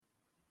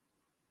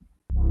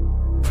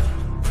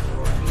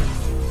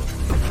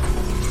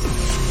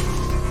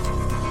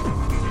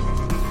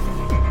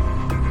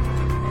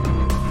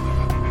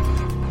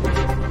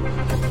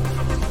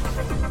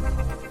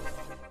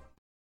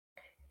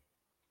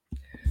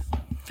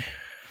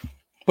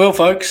Well,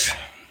 folks,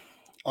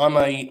 I'm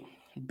a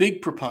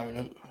big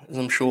proponent, as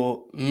I'm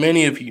sure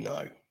many of you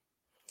know,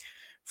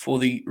 for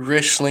the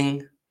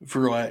wrestling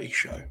variety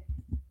show.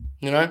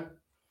 You know,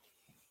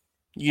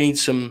 you need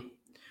some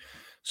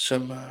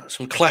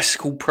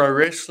classical pro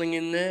wrestling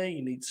in there.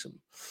 You need some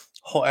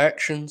hot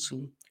action,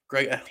 some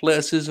great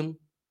athleticism. You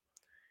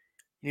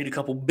need a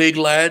couple big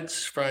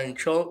lads throwing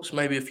chops,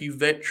 maybe a few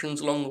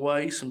veterans along the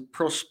way, some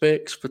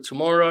prospects for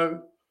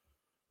tomorrow,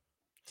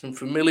 some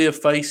familiar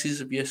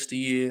faces of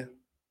yesteryear.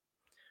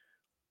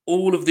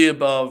 All of the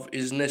above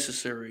is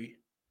necessary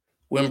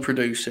when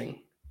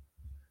producing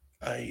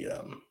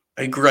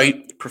a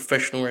great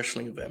professional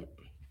wrestling event.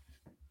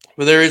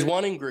 But there is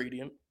one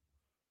ingredient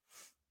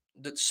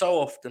that so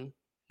often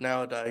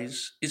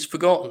nowadays is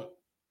forgotten.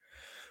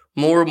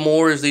 More and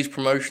more as these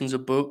promotions are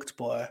booked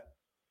by,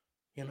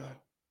 you know,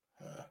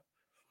 uh,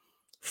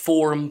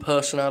 forum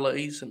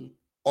personalities and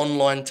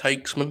online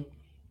takesmen,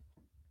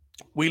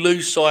 we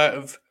lose sight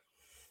of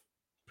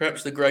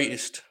perhaps the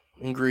greatest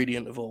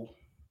ingredient of all.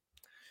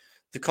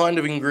 The kind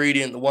of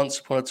ingredient that once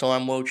upon a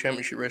time World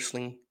Championship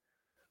Wrestling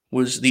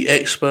was the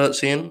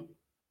experts in,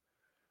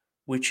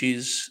 which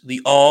is the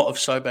art of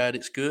so bad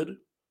it's good.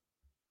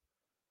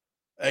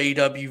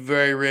 AEW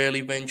very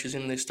rarely ventures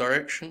in this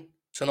direction.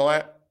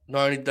 Tonight,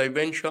 not only did they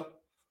venture,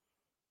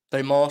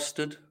 they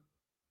mastered.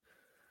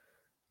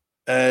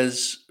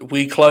 As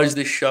we close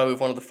this show with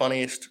one of the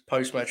funniest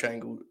post-match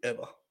angles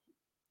ever.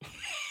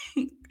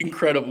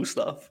 Incredible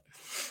stuff.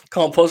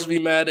 Can't possibly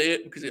be mad at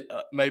it because it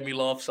made me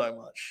laugh so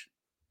much.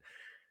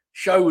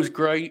 Show was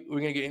great.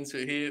 We're going to get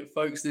into it here.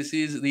 Folks, this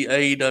is the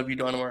AEW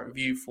Dynamite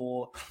review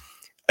for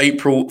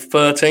April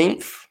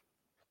 13th.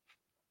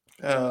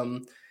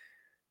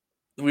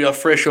 We are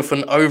fresh off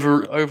an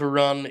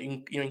overrun,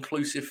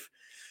 inclusive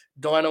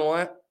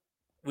Dynamite,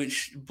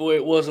 which, boy,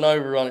 it was an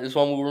overrun. It was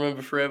one we'll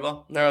remember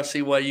forever. Now I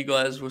see why you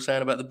guys were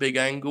saying about the big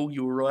angle.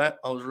 You were right.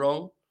 I was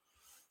wrong.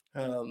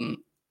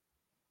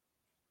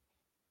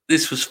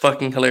 This was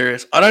fucking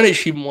hilarious. I don't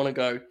actually even want to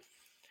go.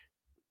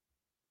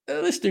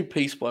 Let's do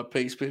piece by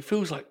piece, but it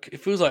feels like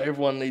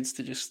everyone needs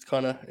to just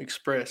kind of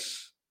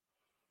express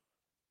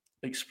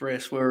where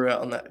we're at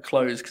on that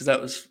close, because that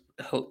was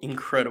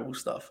incredible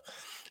stuff.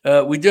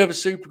 We do have a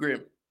super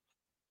grim.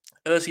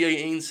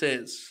 Ursi18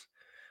 says,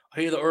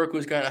 I hear the Oracle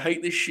is going to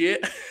hate this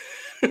shit,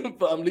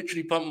 but I'm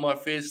literally pumping my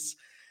fists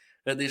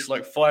at this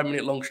like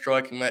 5-minute long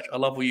striking match. I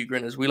love all you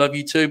grinners. We love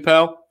you too,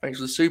 pal. Thanks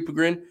for the super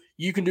grin.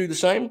 You can do the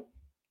same.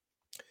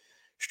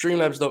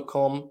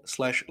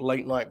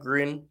 Streamlabs.com/late night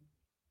grin.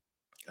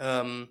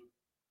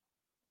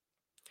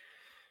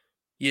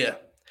 Yeah.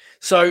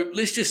 So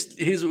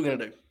here's what we're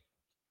gonna do.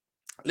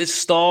 Let's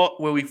start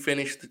where we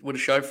finished, where the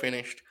show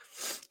finished,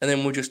 and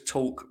then we'll just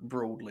talk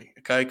broadly.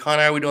 Okay, kind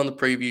of how we do on the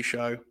preview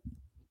show.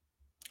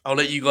 I'll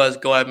let you guys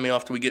guide me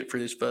after we get through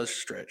this first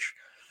stretch.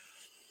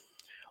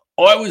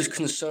 I was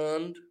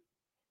concerned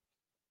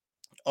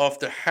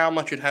after how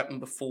much had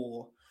happened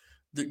before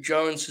that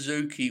Joe and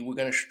Suzuki were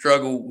going to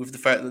struggle with the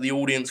fact that the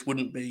audience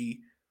wouldn't be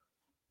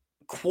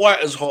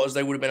quite as hot as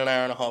they would have been an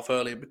hour and a half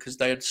earlier because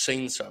they had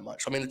seen so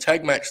much. I mean, the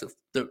tag match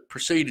that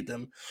preceded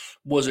them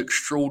was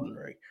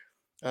extraordinary.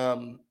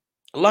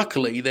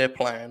 Luckily, their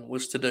plan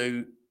was to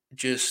do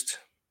just,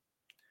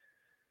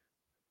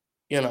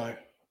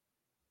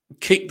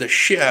 kick the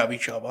shit out of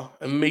each other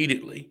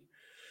immediately.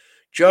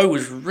 Joe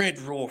was red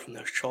raw from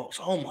those chops.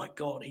 Oh my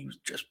God, he was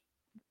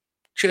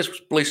chest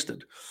was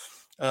blistered.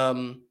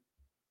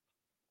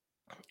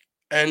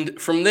 And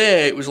from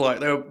there, it was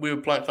like we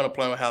were kind of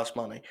playing with house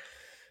money.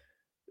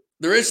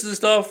 The rest of the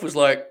stuff was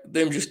like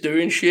them just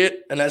doing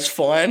shit, and that's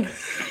fine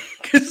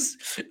because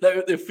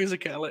their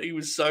physicality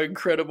was so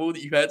incredible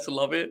that you had to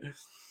love it.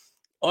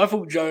 I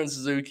thought Joe and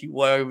Suzuki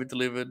way over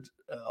delivered.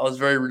 I was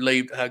very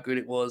relieved at how good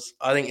it was.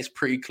 I think it's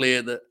pretty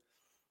clear that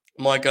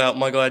my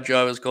guy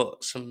Joe has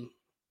got some.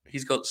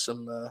 He's got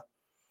a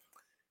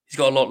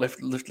lot left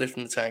in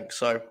the tank.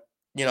 So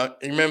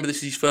remember, this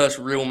is his first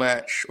real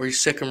match, or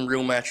his second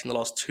real match in the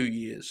last 2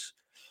 years.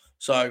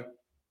 So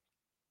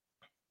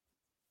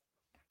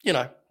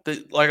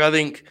I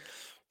think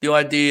the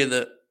idea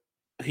that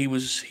he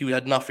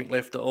had nothing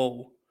left at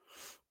all,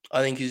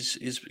 I think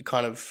is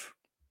kind of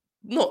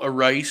not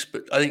erased,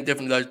 but I think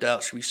definitely those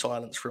doubts should be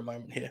silenced for a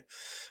moment here.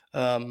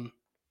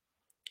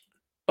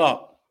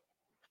 But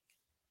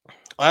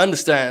I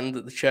understand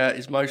that the chat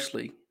is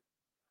mostly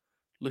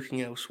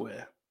looking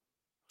elsewhere,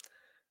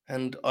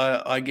 and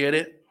I get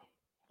it.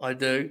 I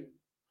do.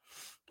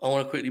 I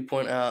want to quickly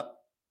point out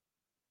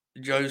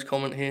Joe's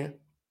comment here.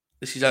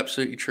 This is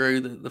absolutely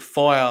true. The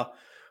fire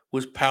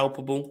was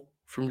palpable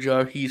from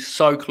Joe. He's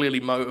so clearly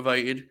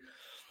motivated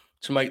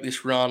to make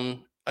this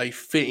run a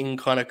fitting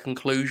kind of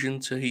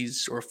conclusion to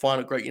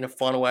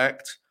final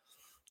act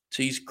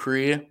to his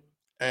career.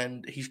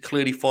 And he's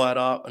clearly fired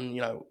up. And,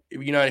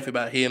 if you know anything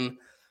about him,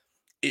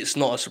 it's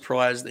not a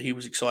surprise that he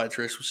was excited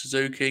to wrestle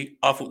Suzuki.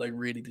 I thought they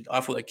really did.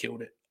 I thought they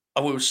killed it. I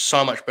thought it was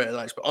so much better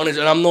than I expected.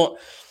 Honestly, and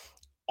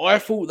I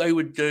thought they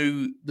would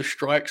do the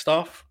strike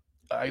stuff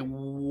at a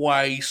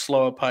way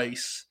slower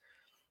pace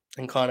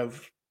and kind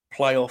of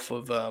play off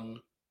of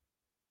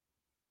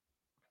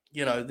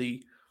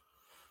the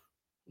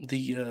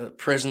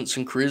presence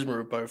and charisma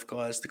of both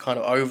guys, the kind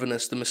of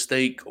overness, the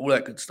mystique, all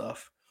that good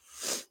stuff.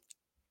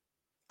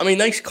 I mean,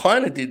 they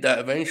kind of did that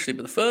eventually,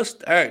 but the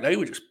first act, they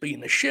were just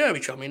beating the shit out of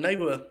each other.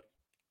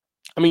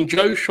 I mean,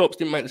 Joe's chops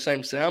didn't make the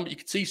same sound, but you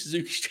could see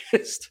Suzuki's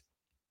chest.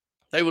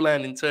 They were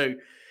landing too.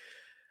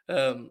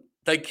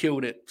 They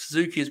killed it.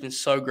 Suzuki has been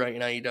so great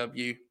in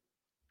AEW.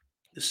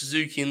 The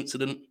Suzuki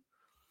incident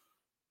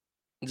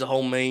is a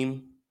whole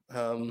meme.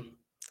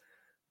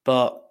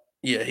 But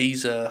yeah,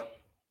 he's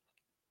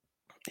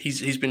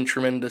been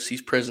tremendous.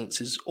 His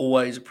presence is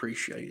always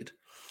appreciated.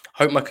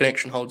 Hope my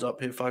connection holds up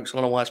here, folks. I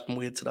don't know why it's been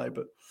weird today,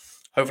 but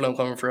hopefully I'm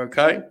coming through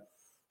okay.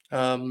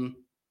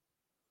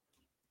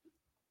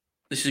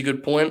 This is a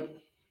good point.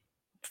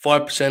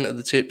 5% of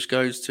the tips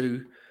goes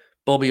to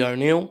Bobby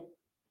O'Neill.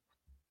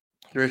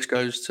 The rest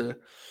goes to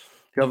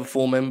the other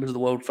 4 members of the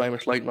world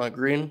famous Late Night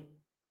Grin.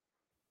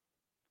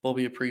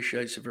 Bobby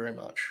appreciates it very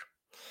much.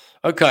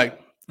 Okay,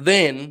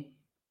 then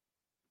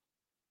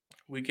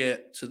we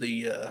get to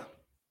the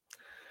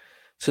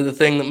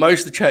thing that most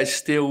of the chat is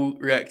still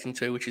reacting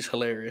to, which is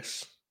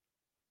hilarious.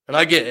 And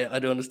I get it. I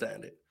do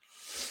understand it.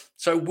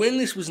 So when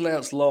this was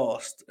announced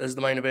last as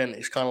the main event,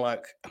 it's kind of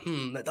like,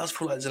 that does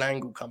feel like there's an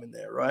angle coming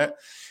there, right?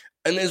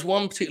 And there's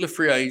one particular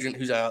free agent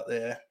who's out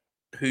there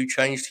who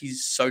changed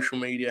his social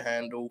media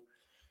handle,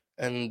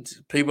 and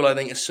people, I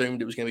think,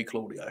 assumed it was going to be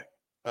Claudio.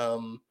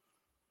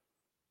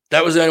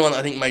 That was the only one that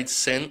I think made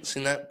sense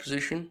in that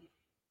position,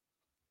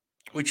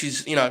 which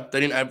is, they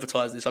didn't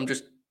advertise this. I'm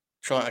just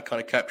trying to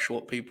kind of capture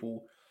what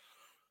people...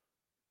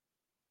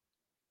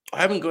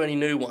 I haven't got any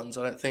new ones,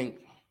 I don't think.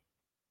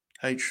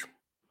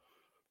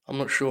 I'm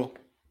not sure.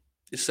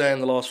 It's saying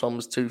the last one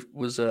was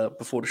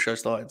before the show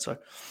started, so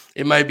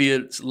it may be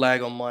a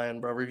lag on my end,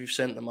 brother. If you've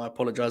sent them, I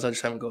apologize. I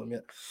just haven't got them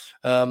yet.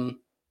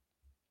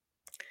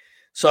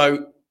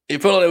 So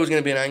it felt like there was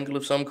going to be an angle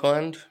of some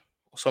kind,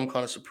 or some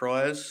kind of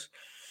surprise.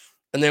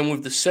 And then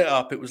with the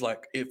setup, it was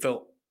like, it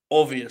felt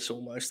obvious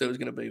almost there was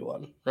going to be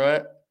one,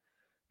 right?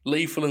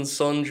 Lethal and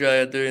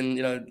Sonjay are doing,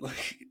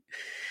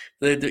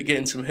 they're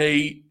getting some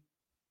heat.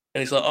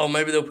 And it's like, oh,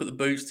 maybe they'll put the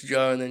boots to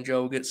Joe, and then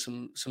Joe will get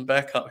some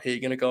backup here.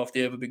 You're going to go off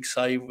the other big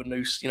save with a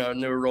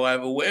new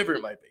arrival, whatever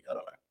it may be. I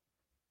don't know.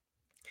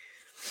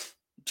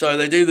 So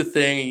they do the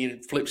thing, and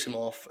it flips him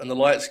off, and the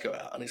lights go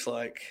out, and it's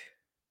like,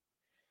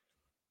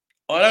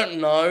 I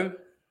don't know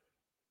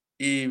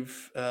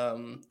if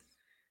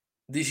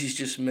this is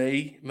just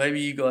me. Maybe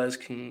you guys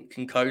can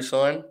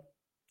co-sign,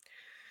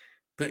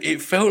 but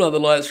it felt like the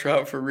lights were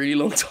out for a really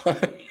long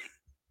time.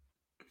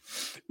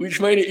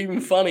 Which made it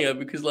even funnier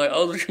because, I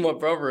was watching my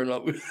brother and I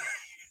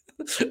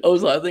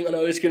was like, I think I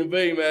know what it's going to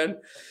be, man. I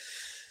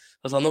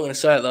was like, I'm not going to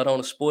say it, though. I don't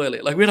want to spoil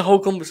it. We had a whole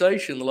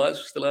conversation. The lights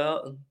were still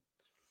out, and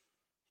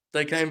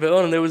they came back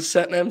on, and there was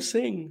Satnam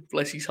Singh,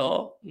 bless his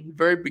heart.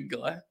 Very big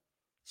guy.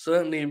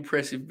 Certainly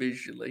impressive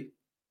visually.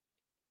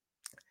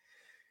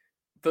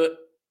 But,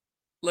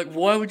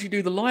 why would you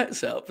do the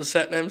lights out for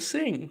Satnam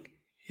Singh?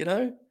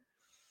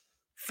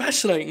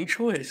 Fascinating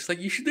choice.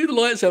 You should do the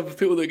lights out for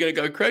people that are going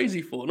to go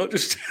crazy for, not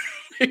just...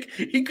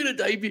 he could have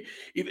debuted.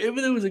 If ever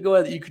there was a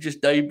guy that you could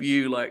just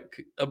debut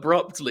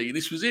abruptly,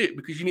 this was it,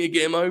 because you need to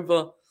get him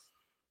over.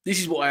 This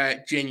is what I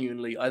think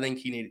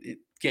he needed it,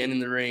 getting in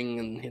the ring,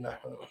 and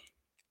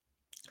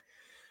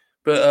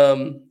But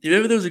if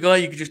ever there was a guy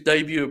you could just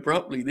debut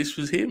abruptly, this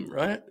was him,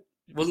 right?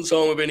 It wasn't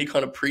someone with any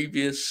kind of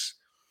previous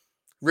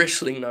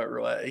wrestling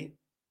notoriety.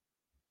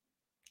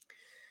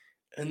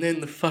 And then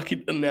the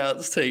fucking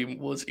announce team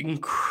was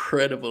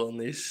incredible on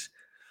this.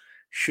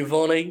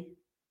 Shivani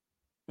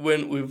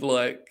went with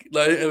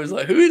it was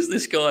like, who is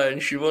this guy?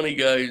 And Shivani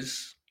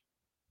goes,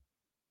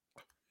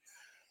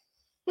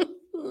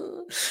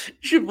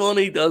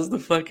 Shivani does the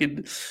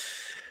fucking,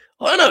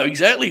 I know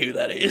exactly who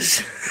that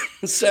is.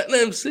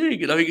 Satnam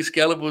Singh. And I think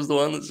Excalibur was the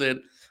one that said,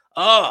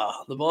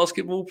 the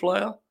basketball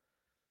player.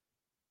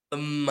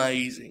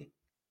 Amazing.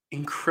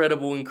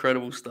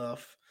 Incredible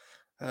stuff.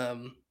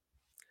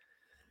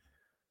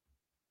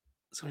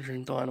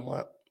 Something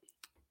Dynamite.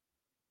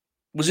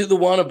 Was it the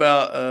one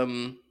about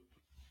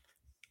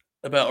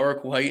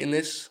Oracle hating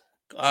this?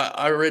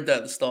 I read that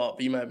at the start,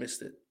 but you may have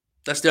missed it.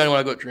 That's the only one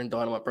I got during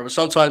Dynamite, brother.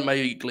 Sometimes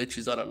maybe it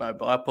glitches, I don't know,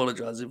 but I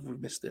apologize if we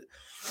missed it.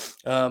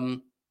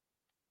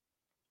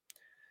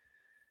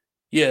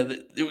 Yeah,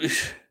 it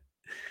was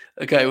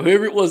okay.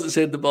 Whoever it was that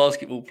said the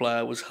basketball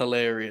player was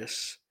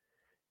hilarious.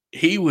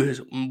 He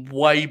was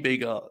way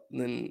bigger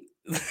than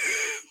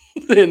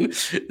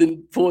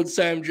than poor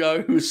Sam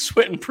Joe, who was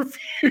sweating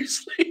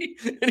profusely,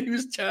 and he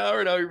was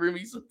towering over him.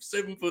 He's a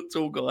 7 foot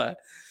tall guy.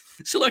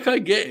 So, I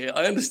get it.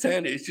 I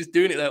understand it. It's just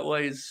doing it that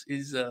way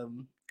is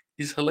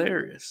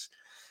hilarious.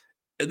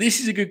 This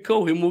is a good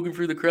call. Him walking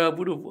through the crowd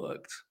would have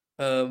worked.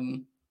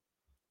 I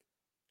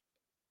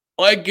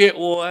get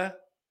why.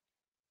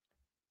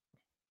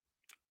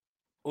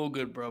 All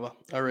good, brother.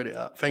 I read it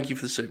out. Thank you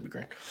for the super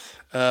green.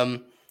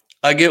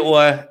 I get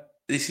why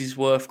this is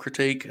worth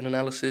critique and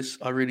analysis.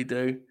 I really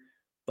do.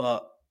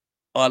 But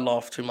I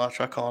laughed too much.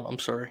 I can't. I'm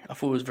sorry. I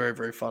thought it was very,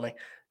 very funny.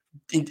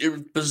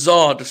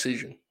 Bizarre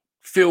decision.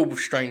 Filled with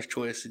strange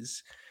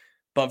choices,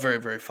 but very,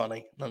 very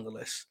funny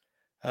nonetheless.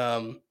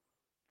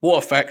 What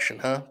a faction,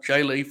 huh?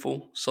 Jay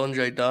Lethal,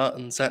 Sanjay Dutt,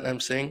 and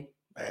Satnam Singh.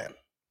 Man,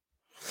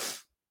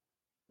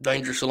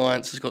 Dangerous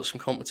Alliance has got some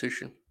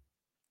competition.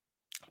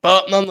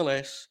 But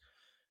nonetheless,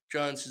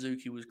 Joe and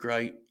Suzuki was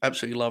great.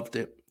 Absolutely loved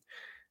it.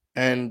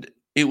 And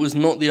it was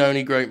not the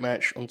only great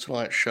match on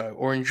tonight's show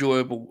or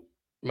enjoyable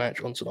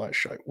match on tonight's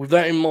show. With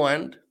that in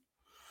mind,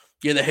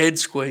 yeah, the head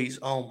squeeze.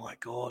 Oh my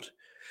God.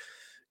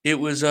 It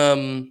was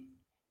dude,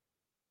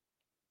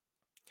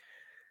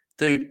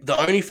 the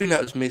only thing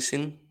that was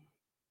missing,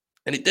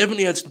 and it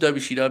definitely had some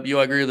WCW.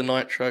 I agree with the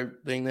Nitro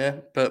being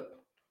there, but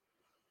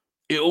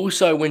it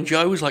also, when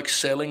Joe was like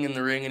selling in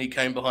the ring and he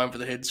came behind for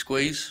the head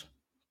squeeze,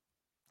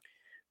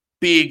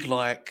 big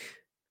like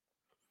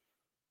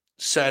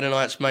Saturday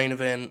night's main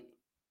event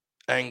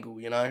angle,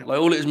 you know? Like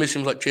all it was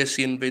missing was like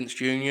Jesse and Vince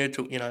Jr.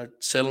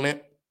 Selling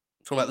it.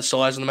 Talking about the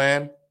size of the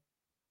man.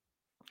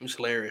 It was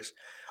hilarious.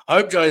 I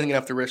hope Joe isn't gonna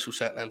have to wrestle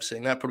Satnam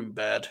Singh. That'd probably be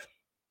bad.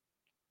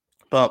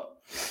 But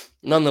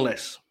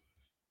nonetheless,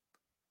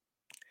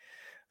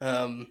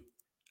 I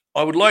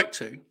would like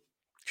to,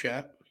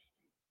 chat,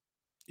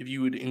 if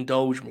you would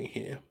indulge me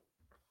here.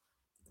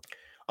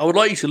 I would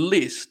like you to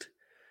list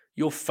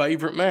your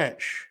favorite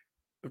match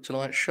of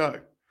tonight's show.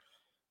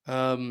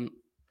 I'm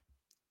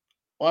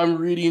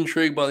really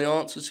intrigued by the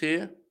answers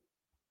here.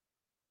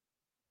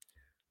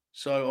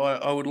 So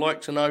I would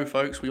like to know,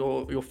 folks,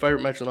 your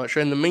favorite match of the night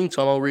show. In the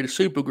meantime, I'll read a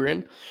super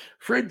grin.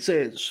 Fred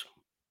says,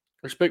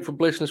 respect for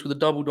blessing us with a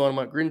double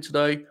dynamite grin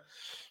today.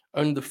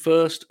 Only the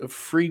first of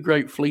 3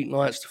 great fleet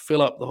nights to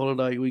fill up the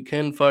holiday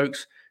weekend,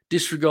 folks.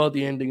 Disregard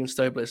the ending and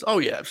stay blessed. Oh,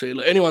 yeah,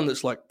 absolutely. Anyone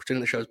that's like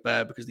pretending the show's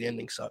bad because the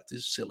ending sucked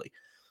is silly.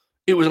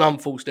 It was an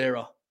unforced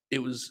error.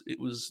 It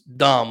was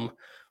dumb,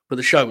 but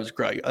the show was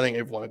great. I think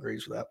everyone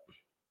agrees with that.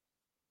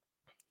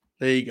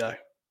 There you go.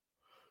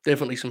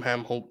 Definitely some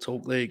ham hock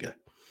talk. There you go.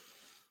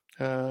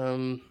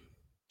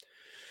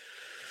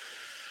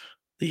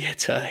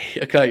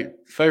 Okay,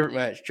 favorite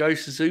match: Joe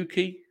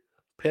Suzuki,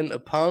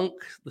 Penta Punk,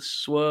 the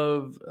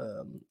Swerve,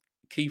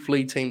 Keith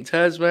Lee Team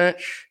Taz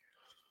match.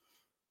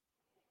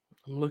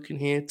 I'm looking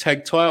here.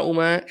 Tag title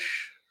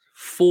match.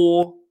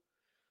 4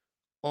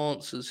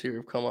 answers here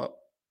have come up.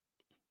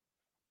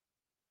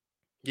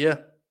 Yeah.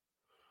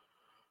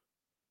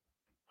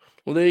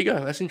 Well, there you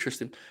go. That's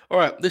interesting. All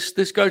right, this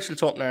goes to the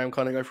top now and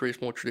kind of go through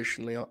this more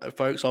traditionally,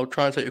 folks. I'll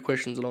try and take your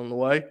questions along the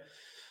way,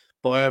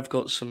 but I have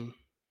got some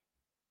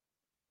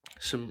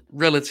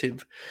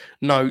relative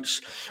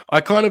notes.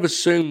 I kind of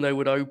assumed they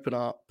would open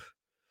up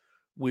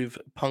with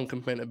Punk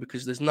and Penta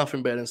because there's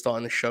nothing better than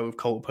starting the show with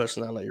cult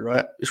personality,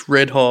 right? It's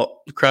red hot.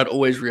 The crowd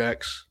always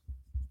reacts.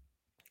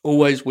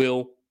 Always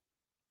will.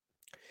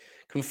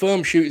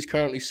 Confirmed Shoot is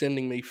currently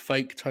sending me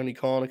fake Tony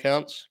Khan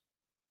accounts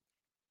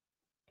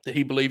that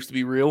he believes to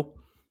be real.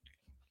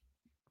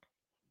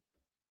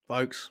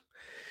 Folks,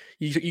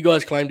 you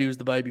guys claimed he was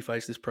the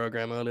babyface this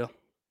program earlier.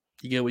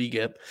 You get what you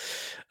get.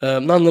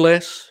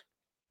 Nonetheless,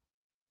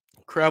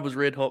 crowd was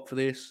red hot for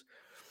this.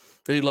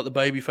 They did like the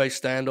babyface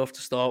standoff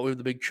to start with,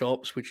 the big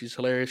chops, which is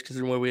hilarious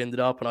considering where we ended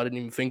up, and I didn't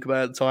even think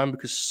about it at the time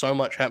because so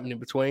much happened in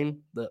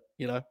between that,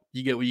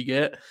 you get what you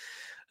get.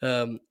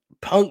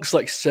 Punk's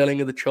like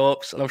selling of the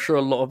chops, and I'm sure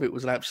a lot of it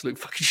was an absolute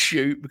fucking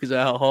shoot because of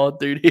how hard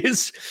dude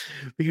is.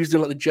 He was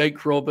doing like the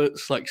Jake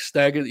Roberts, like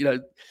staggered,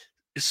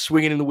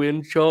 swinging in the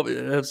wind chop.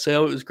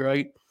 Sell, it was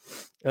great.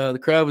 The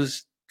crowd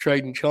was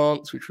trading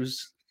chants, which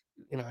was,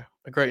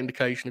 a great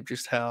indication of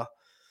just how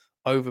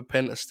over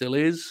Penta still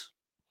is.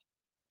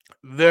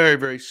 Very,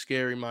 very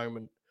scary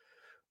moment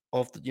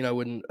of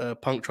when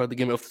Punk tried to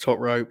get me off the top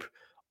rope.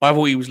 I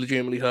thought he was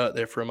legitimately hurt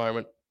there for a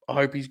moment. I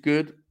hope he's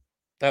good.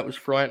 That was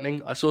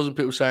frightening. I saw some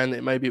people saying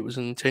that maybe it was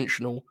an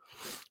intentional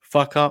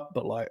fuck up,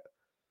 but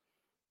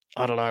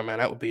I don't know, man.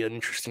 That would be an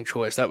interesting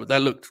choice. That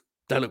looked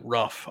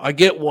rough. I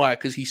get why,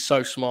 because he's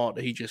so smart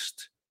that he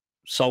just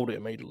sold it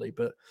immediately.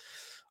 But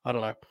I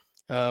don't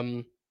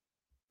know.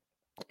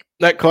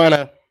 That kind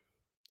of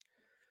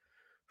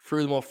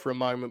threw them off for a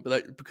moment,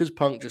 but because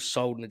Punk just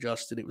sold and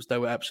adjusted, they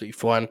were absolutely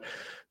fine.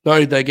 Not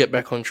only did they get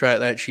back on track,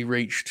 they actually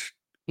reached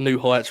new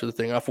heights for the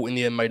thing. I thought in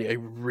the end made it a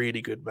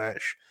really good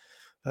match.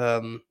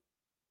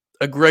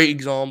 A great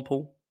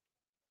example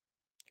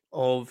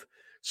of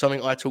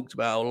something I talked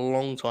about a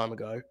long time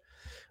ago,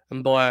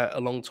 and by a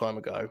long time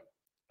ago,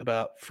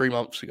 about 3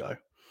 months ago,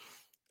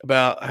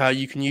 about how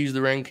you can use the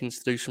rankings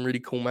to do some really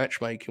cool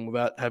matchmaking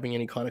without having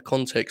any kind of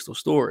context or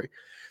story.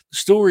 The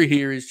story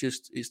here is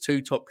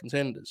 2 top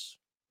contenders.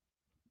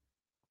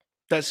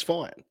 That's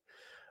fine.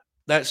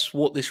 That's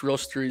what this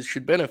roster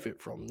should benefit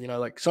from.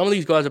 Like some of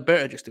these guys are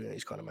better just doing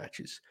these kind of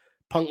matches.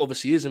 Punk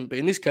obviously isn't, but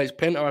in this case,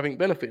 Penta, I think,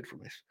 benefited from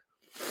this.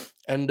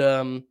 And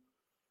I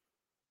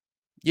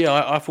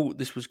thought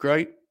this was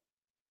great.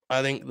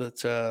 I think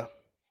that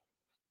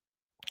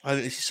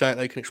this is something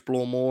they can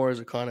explore more as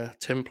a kind of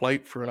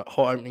template for a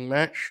hot opening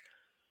match.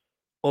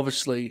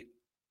 Obviously,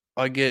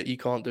 I get you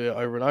can't do it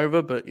over and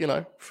over, but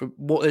for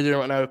what they're doing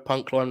right now with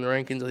Punk climbing the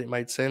rankings, I think it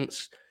made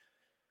sense.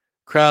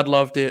 Crowd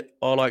loved it.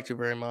 I liked it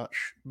very much.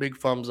 Big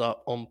thumbs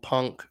up on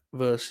Punk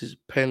versus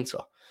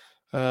Penta.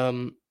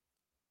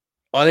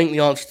 I think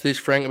the answer to this,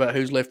 Frank, about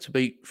who's left to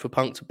beat for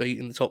Punk to beat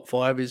in the top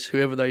 5 is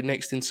whoever they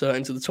next insert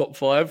into the top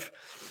 5.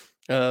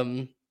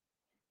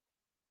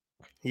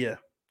 Yeah.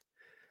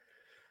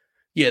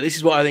 Yeah, this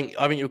is what I think.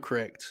 I think you're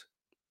correct.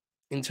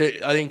 I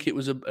think it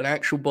was an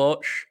actual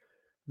botch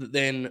that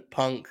then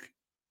Punk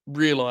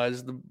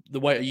realized the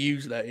way to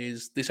use that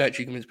is this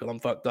actually convinced people I'm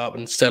fucked up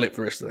and sell it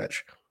for the rest of the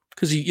match.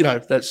 Because,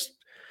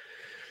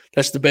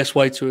 that's the best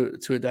way to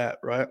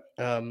adapt, right?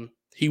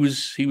 He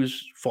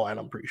was fine,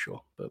 I'm pretty sure.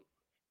 But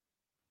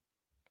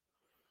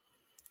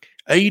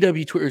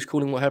AEW Twitter is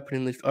calling what happened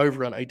in this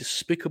overrun a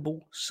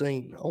despicable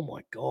scene. Oh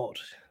my God.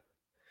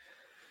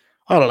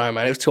 I don't know,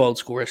 man. It was too old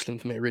school wrestling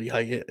for me. I really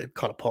hate it. It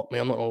kind of popped me.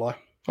 I'm not going to lie.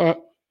 All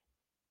right.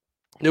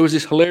 There was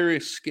this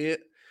hilarious skit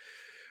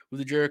with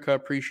the Jericho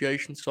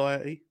Appreciation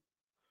Society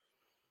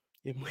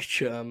in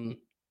which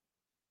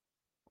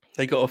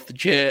they got off the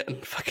jet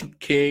and fucking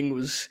King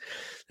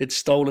they'd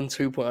stolen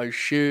 2.0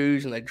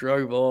 shoes and they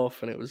drove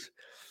off, and it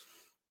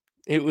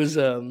was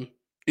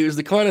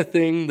the kind of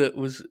thing that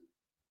was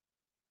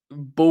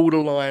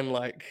borderline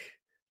like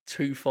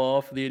too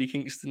far for the Eddie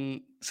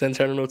Kingston,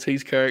 Santana and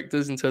Ortiz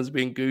characters in terms of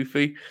being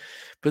goofy,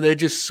 but they're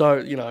just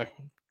so,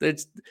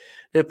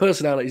 their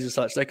personalities and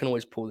such, they can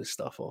always pull this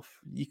stuff off.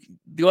 The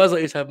guys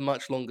like this have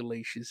much longer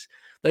leashes.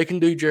 They can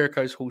do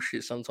Jericho's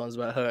horseshit sometimes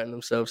about hurting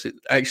themselves. It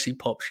actually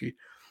pops you.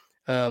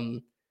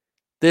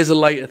 There's a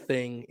later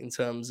thing in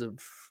terms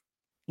of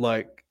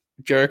like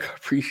Jericho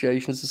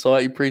Appreciation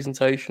Society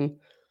presentation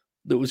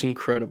that was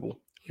incredible,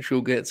 which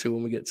we'll get to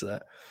when we get to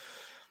that.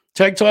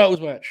 Tag titles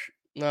match.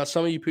 Now,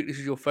 some of you picked this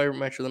as your favorite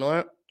match of the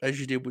night, as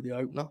you did with the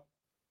opener.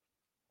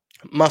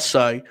 Must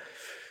say,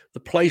 the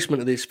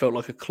placement of this felt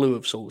like a clue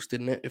of sorts,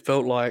 didn't it? It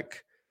felt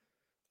like,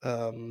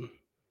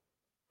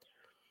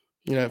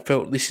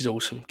 this is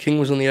awesome. King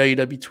was on the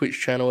AEW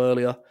Twitch channel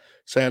earlier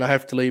saying, I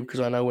have to leave because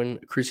I know when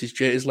Chris's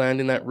jet is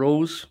landing, that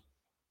rules.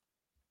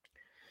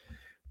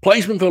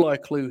 Placement felt like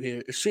a clue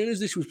here. As soon as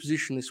this was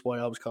positioned this way,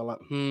 I was kind of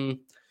like,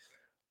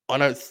 I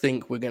don't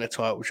think we're going to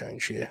title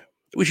change here,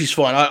 which is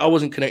fine. I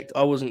wasn't connected.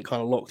 I wasn't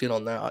kind of locked in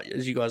on that.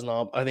 As you guys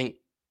know, I think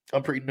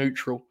I'm pretty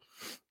neutral.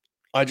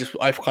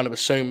 I've kind of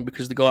assumed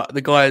because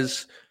the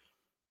guys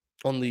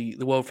on the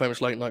world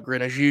famous late night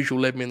grin, as usual,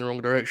 led me in the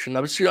wrong direction.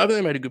 I think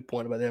they made a good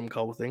point about the M.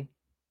 Cole thing.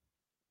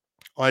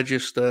 I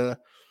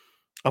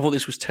thought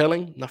this was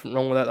telling. Nothing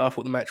wrong with that. I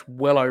thought the match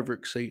well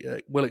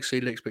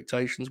exceeded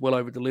expectations, well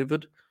over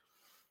delivered.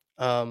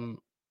 They got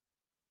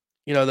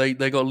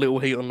a little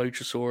heat on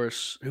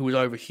Luchasaurus, who was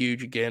over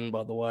huge again,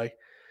 by the way.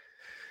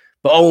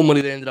 But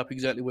ultimately, they ended up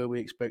exactly where we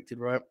expected,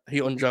 right?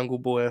 Heat on Jungle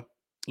Boy,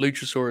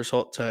 Luchasaurus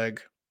hot tag.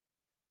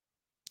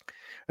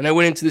 And they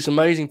went into this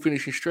amazing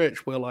finishing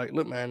stretch where, like,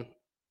 look, man,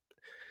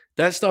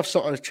 that stuff's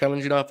sometimes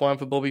challenging I find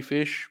for Bobby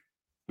Fish,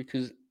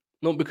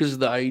 not because of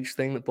the age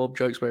thing that Bob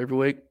jokes about every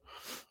week.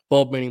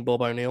 Bob meaning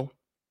Bob O'Neill,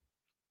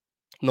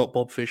 not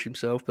Bob Fish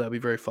himself, but that'd be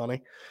very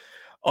funny.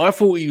 I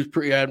thought he was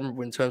pretty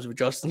admirable in terms of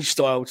adjusting his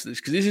style to this,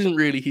 because this isn't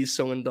really his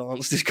song and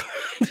dance.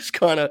 This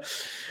kind of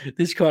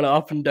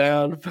up and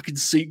down, fucking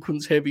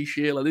sequence heavy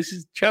shit. Like, this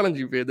is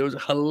challenging for him. There was a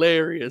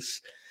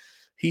hilarious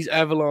his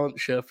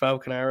Avalanche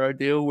Falcon Arrow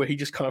deal where he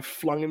just kind of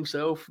flung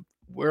himself.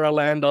 Where I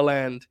land, I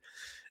land.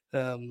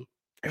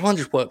 Everyone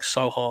just works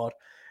so hard,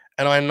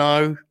 and I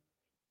know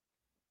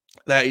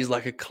that is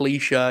like a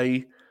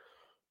cliche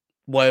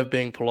way of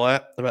being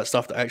polite about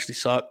stuff that actually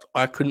sucked.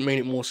 I couldn't mean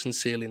it more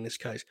sincerely in this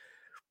case.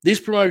 This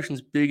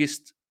promotion's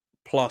biggest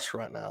plus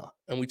right now,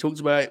 and we talked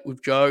about it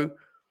with Joe.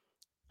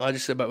 I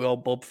just said about with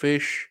old Bob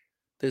Fish.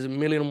 There's a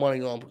million and one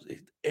examples.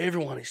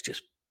 Everyone is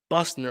just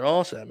busting their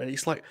ass out, man.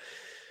 It's like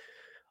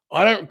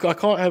I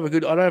don't have a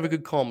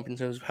good comp in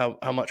terms of how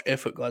much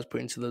effort guys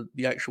put into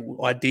the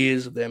actual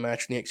ideas of their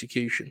match and the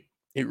execution.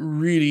 It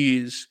really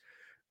is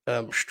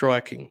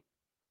striking.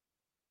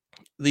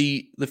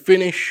 The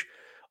finish,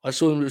 I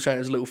saw them saying it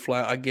was a little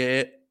flat. I get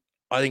it.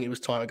 I think it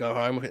was time to go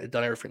home. I think they've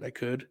done everything they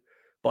could.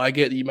 But I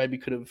get that you maybe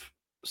could have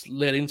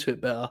led into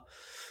it better,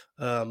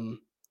 in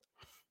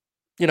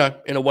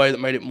a way that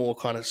made it more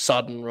kind of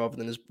sudden rather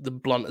than as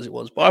blunt as it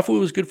was. But I thought it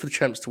was good for the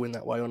champs to win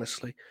that way,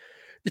 honestly.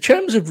 The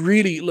champs have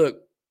really, the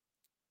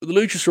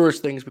Luchasaurus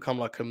thing has become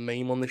like a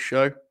meme on this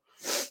show.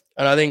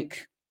 And I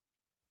think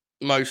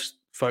most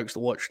folks that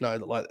watch know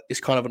that, like, it's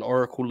kind of an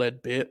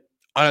Oracle-led bit.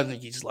 I don't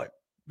think he's like,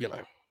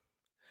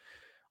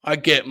 I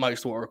get most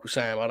of what Oracle's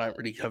saying. I don't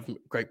really have a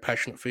great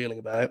passionate feeling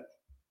about it.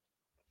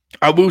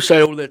 I will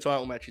say all their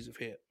title matches have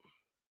hit.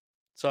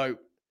 So,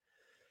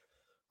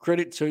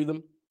 credit to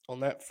them on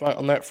that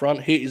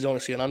front. Hit is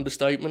honestly an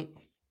understatement.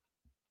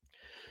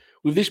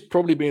 With this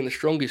probably being the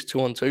strongest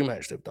 2-on-2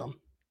 match they've done.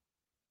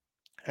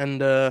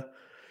 And,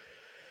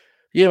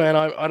 yeah, man,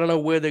 I don't know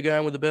where they're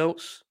going with the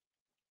belts.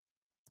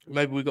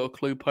 Maybe we got a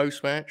clue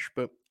post-match.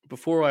 But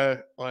before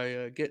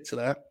I get to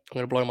that, I'm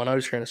going to blow my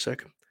nose here in a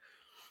second.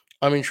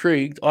 I'm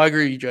intrigued. I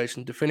agree with you,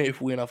 Jason. Definitive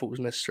win I thought was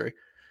necessary.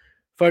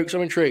 Folks,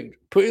 I'm intrigued.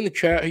 Put in the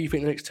chat who you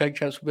think the next tag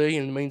champs will be.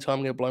 In the meantime,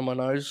 I'm going to blow my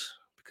nose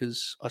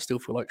because I still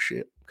feel like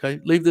shit.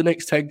 Okay, leave the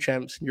next tag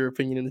champs in your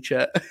opinion in the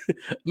chat.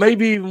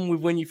 Maybe even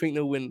with when you think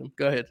they'll win them.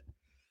 Go ahead.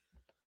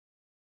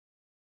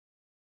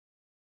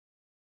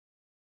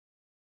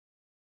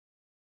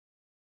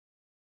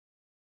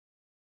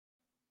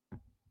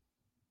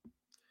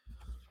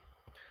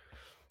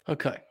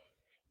 Okay.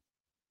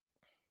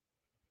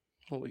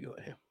 What we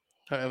got here?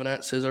 Don't have an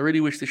ad. Says, I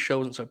really wish this show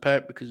wasn't so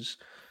packed because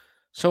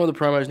some of the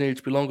promos needed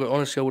to be longer.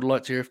 Honestly, I would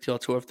like to hear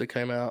FTR 2 if they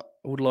came out.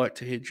 I would like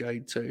to hear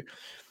Jade too.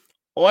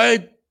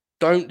 I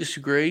don't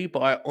disagree, but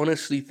I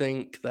honestly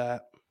think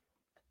that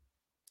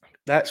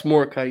that's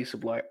more a case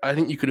of like I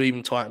think you could have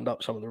even tightened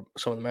up some of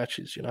the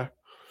matches, you know.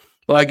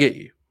 But I get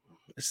you.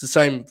 It's the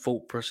same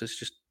thought process,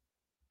 just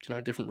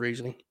different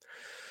reasoning.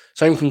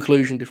 Same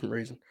conclusion, different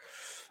reason.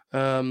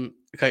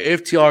 Okay,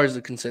 FTR is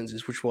the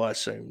consensus, which was I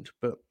assumed,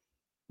 but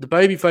the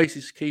baby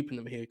faces keeping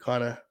them here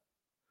kind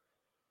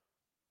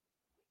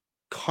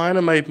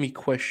of made me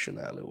question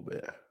that a little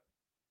bit.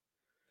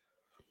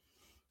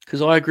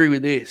 Because I agree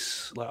with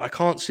this. Like I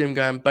can't see him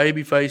going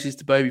baby faces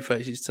to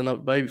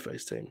another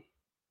babyface team.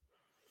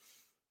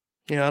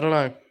 Yeah, I don't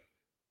know.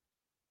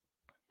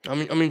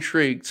 I'm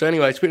intrigued. So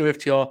anyway, speaking of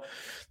FTR,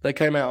 they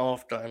came out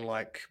after and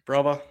like,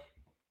 brother,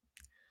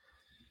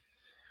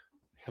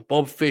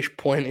 Bob Fish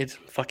pointed,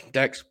 fucking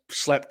Dax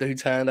slapped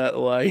dude's hand out of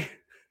the way.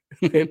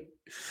 And then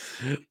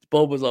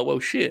Bob was like, well,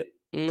 shit,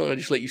 I'm not going to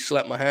just let you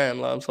slap my hand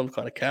like I'm some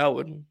kind of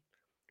coward.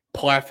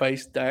 Pie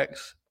faced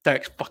Dax.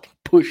 Dax fucking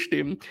pushed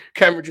him.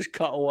 Camera just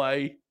cut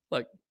away.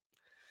 Like,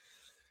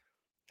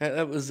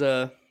 that was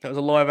a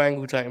live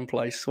angle taking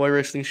place. The way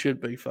wrestling should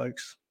be,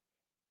 folks.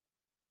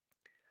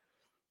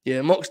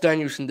 Yeah, Mox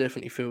Danielson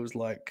definitely feels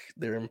like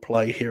they're in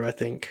play here, I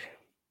think.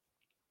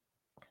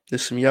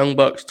 There's some Young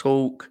Bucks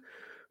talk.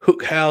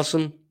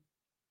 Hookhausen.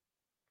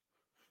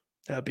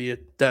 That'd be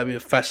a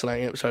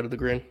fascinating episode of The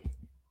Grin.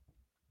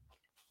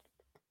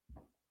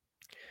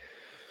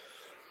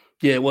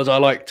 Yeah, it was. I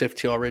liked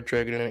FTR Red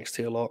Dragon and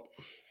NXT a lot.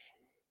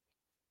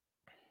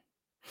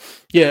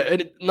 Yeah,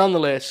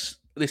 nonetheless,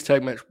 this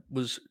tag match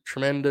was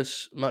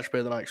tremendous, much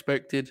better than I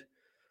expected.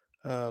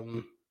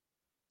 Again,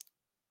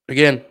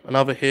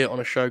 another hit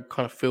on a show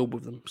kind of filled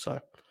with them. So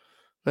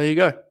there you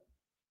go.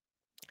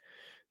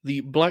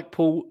 The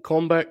Blackpool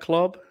Combat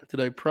Club did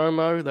a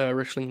promo. They are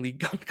wrestling the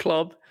Gun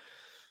Club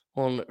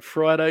on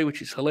Friday,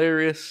 which is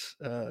hilarious.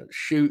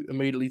 Shoot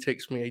immediately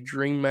texts me a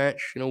dream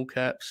match in all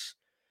caps.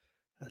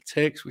 A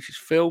text, which is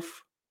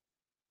filth.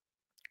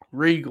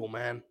 Regal,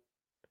 man.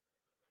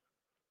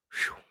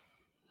 Whew.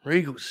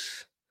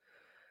 Regal's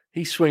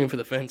he's swinging for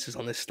the fences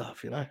on this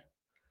stuff, you know.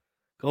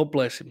 God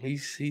bless him.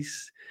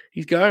 He's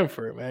going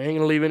for it, man. He ain't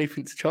gonna leave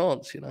anything to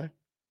chance, you know.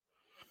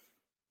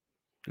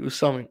 It was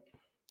something.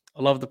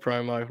 I love the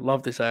promo.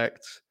 Love this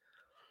act.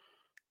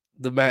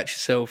 The match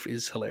itself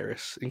is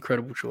hilarious.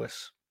 Incredible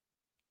choice.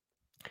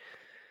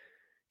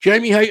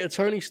 Jamie Hayter,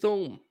 Tony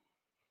Storm.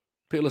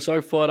 People are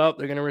so fired up.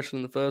 They're going to wrestle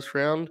in the first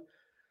round.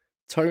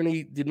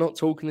 Tony did not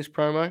talk in this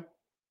promo.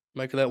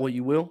 Make of that what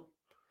you will.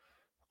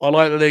 I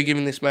like that they're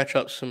giving this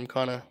matchup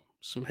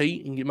some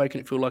heat and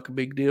making it feel like a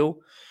big deal.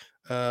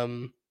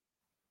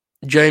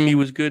 Jamie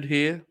was good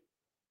here.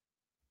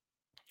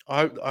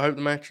 I hope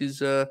the match is.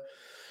 Hope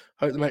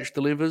the match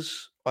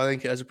delivers. I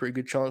think it has a pretty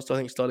good chance. I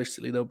think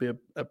stylistically there'll be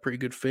a pretty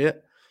good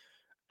fit,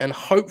 and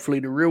hopefully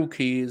the real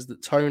key is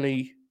that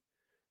Tony,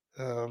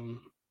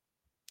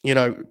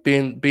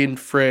 being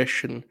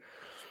fresh and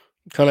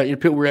kind of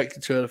people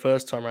reacted to her the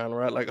first time around,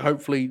 right? Like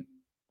hopefully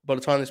by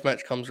the time this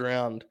match comes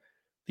around,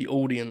 the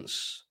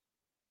audience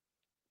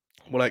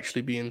will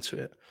actually be into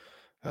it.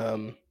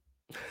 Come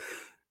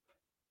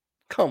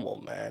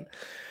on, man,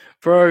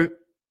 bro.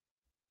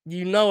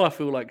 I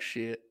feel like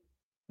shit.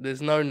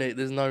 There's no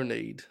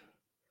need.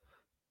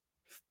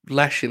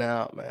 Lashing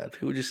out, man.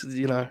 People just,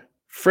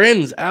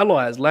 friends,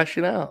 allies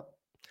lashing out.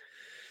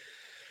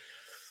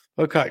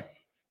 Okay.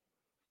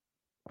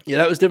 Yeah,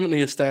 that was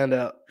definitely a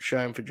standout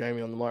showing for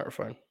Jamie on the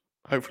microphone.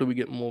 Hopefully we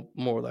get more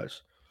of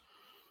those.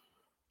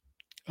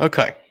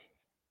 Okay.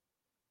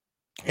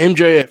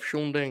 MJF,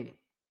 Sean Dean.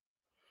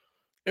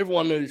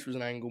 Everyone knew this was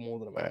an angle more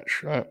than a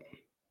match, right?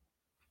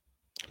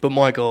 But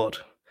my God.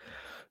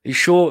 You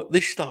sure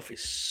this stuff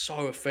is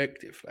so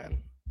effective,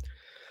 man.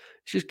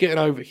 It's just getting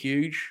over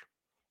huge.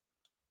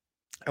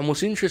 And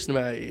what's interesting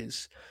about it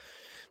is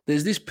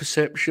there's this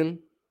perception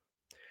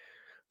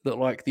that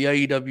like the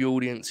AEW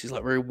audience is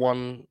like very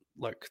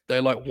they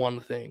like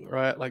one thing,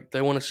 right? Like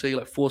they want to see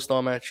like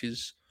 4-star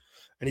matches,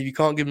 and if you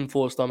can't give them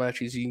 4-star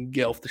matches, you can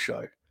get off the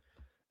show.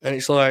 And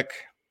it's like,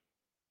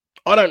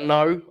 I don't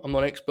know, I'm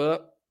not an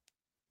expert.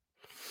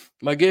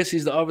 My guess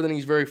is that other than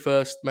his very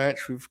first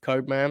match with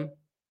Codeman,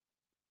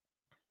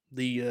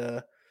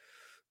 the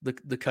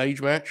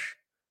cage match,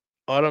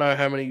 I don't know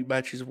how many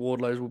matches of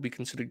Wardlow's will be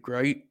considered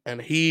great,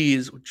 and he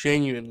is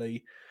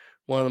genuinely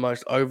one of the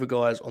most over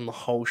guys on the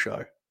whole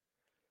show.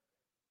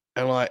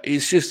 And like,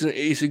 it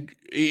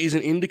is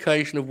an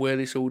indication of where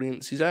this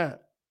audience is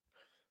at.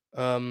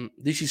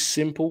 This is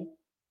simple,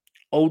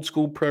 old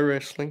school pro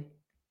wrestling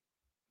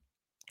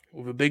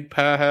with a big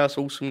powerhouse,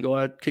 awesome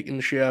guy kicking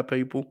the shit out of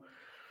people.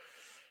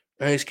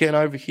 and it's getting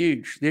over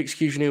huge. The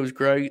execution here was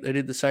great. They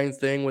did the same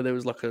thing where there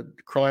was like a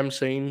crime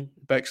scene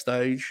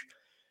backstage.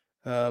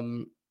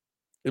 It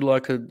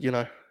like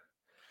like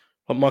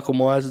Michael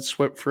Myers had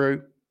swept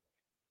through,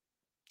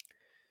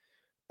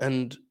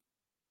 and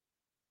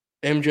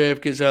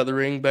MJF gets out of the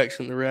ring, backs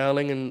in the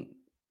railing, and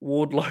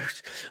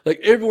Wardlow, like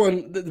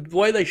everyone, the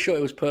way they shot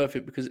it was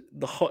perfect because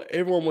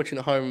everyone watching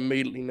at home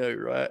immediately knew,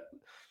 right?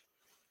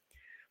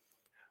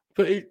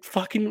 But it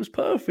fucking was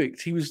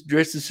perfect. He was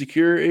dressed as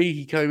security.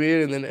 He came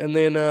in, and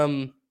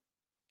then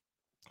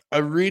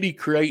a really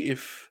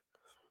creative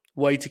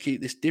way to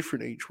keep this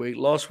different each week.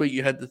 Last week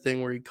you had the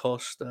thing where he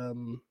cost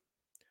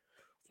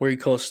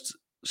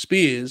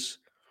Spears,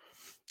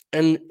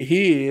 and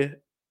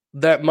here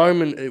that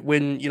moment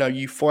when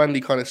you finally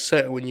kind of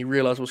settle when you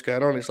realize what's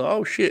going on, it's like,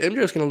 oh shit,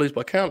 MJ's going to lose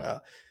by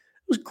counter.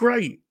 It was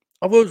great.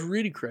 I thought it was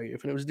really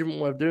creative, and it was a different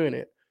way of doing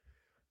it.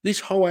 This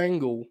whole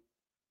angle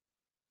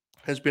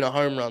has been a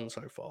home run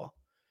so far.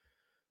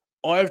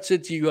 I've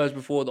said to you guys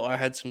before that I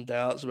had some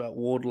doubts about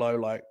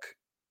Wardlow, like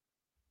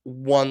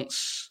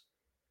once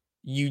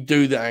you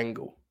do the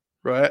angle,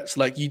 right? So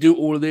like you do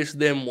all of this,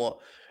 then what?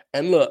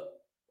 And look,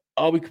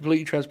 I'll be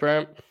completely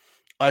transparent.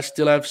 I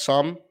still have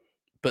some,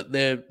 but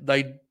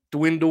they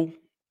dwindle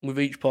with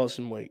each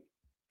passing week.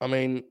 I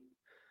mean,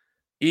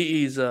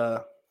 it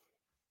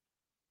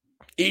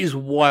is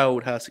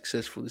wild how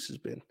successful this has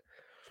been.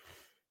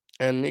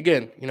 And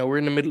again, we're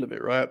in the middle of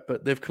it, right?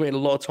 But they've committed a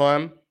lot of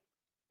time,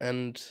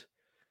 and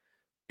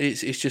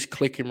it's just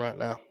clicking right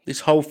now. This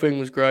whole thing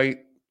was great.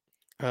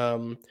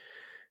 And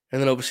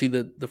then obviously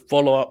the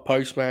follow-up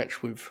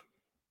post-match with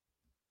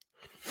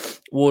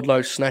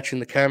Wardlow snatching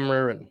the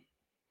camera and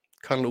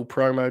kind of little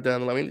promo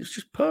down the line. I mean, it's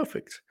just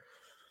perfect.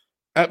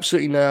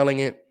 Absolutely nailing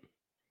it.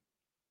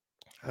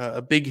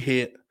 A big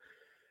hit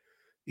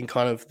in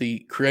kind of the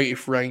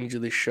creative range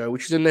of this show,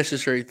 which is a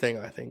necessary thing,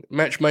 I think.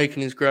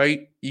 Matchmaking is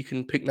great. You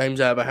can pick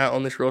names out of a hat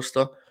on this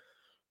roster.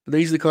 But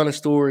these are the kind of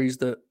stories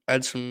that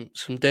add some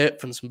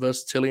depth and some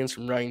versatility and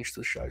some range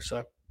to the show.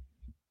 So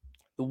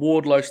the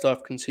Wardlow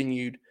stuff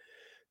continued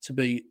to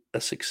be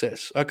a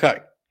success. Okay.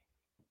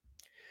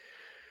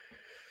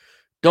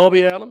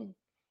 Darby Allin,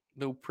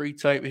 little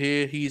pre-tape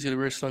here. He's going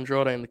to wrestle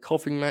Andrade in the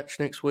coughing match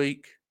next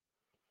week.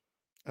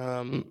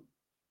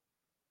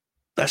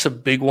 That's a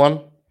big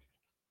one.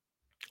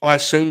 I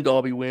assume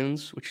Darby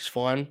wins, which is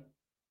fine.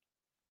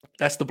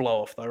 That's the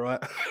blow-off, though, right?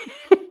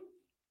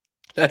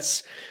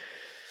 That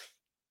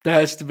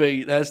has to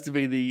be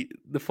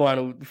the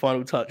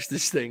final touch.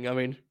 This thing. I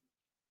mean,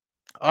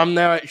 I'm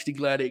now actually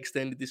glad it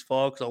extended this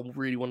far because I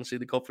really want to see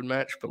the coffin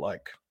match. But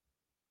like,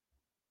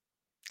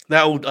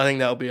 I think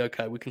that'll be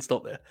okay. We can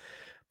stop there.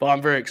 But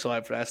I'm very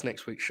excited for that. That's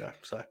next week's show.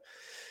 So,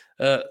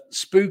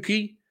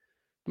 Spooky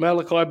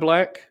Malachi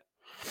Black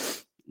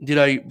did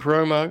a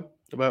promo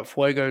about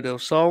Fuego del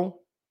Sol.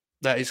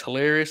 That is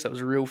hilarious. That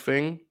was a real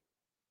thing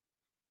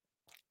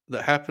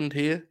that happened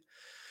here.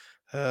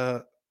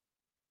 Other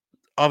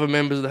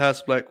members of the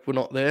House of Black were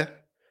not there.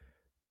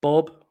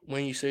 Bob,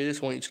 when you see this,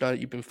 I want you to know that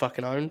you've been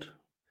fucking owned.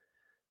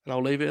 And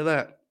I'll leave it at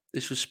that.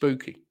 This was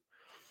spooky.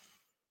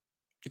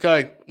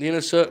 Okay, the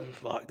Inner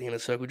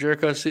Circle.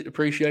 Jericho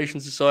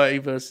Appreciation Society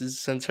versus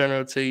Santana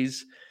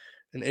Ortiz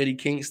and Eddie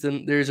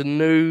Kingston. There is a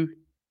new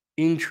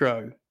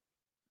intro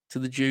to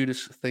the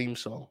Judas theme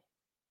song.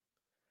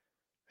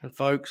 And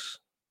folks,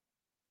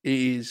 it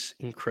is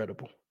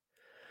incredible.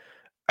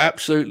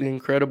 Absolutely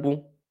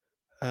incredible.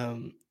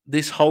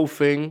 This whole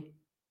thing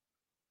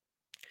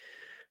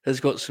has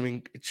got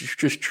some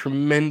just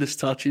tremendous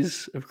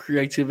touches of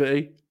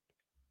creativity.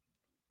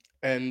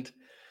 And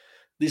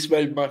this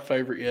made my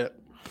favorite yet.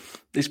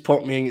 This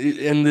popped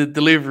me, and the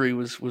delivery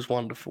was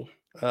wonderful.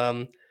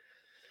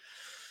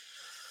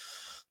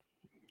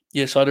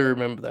 Yes, I do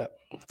remember that.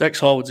 Dex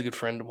Harwood's a good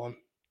friend of mine.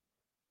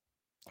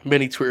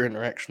 Many Twitter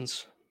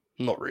interactions.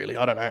 Not really.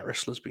 I don't know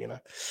wrestlers,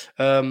 but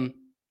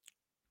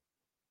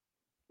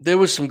there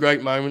was some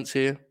great moments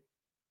here.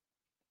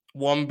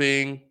 One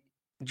being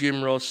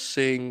Jim Ross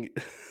seeing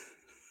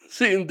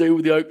dude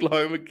with the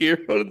Oklahoma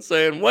gear on and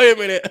saying, "Wait a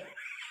minute."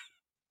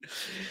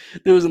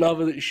 There was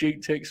another that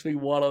Sheik texted me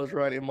while I was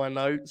writing my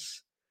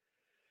notes,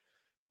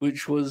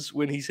 which was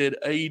when he said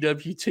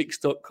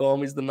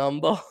AEWTix.com is the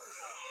number.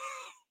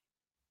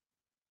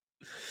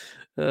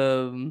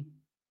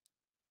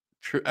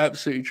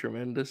 Absolutely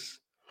tremendous.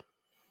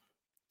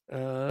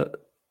 So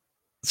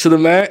the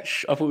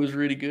match, I thought it was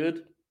really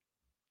good.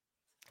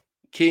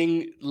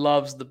 King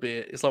loves the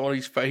bit. It's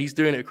like he's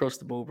doing it across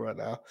the board right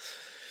now.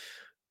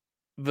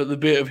 But the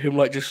bit of him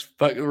like just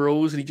fuck the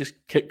rules and he just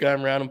kept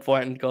going around and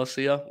fighting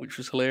Garcia, which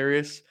was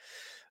hilarious.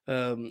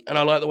 And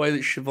I like the way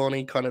that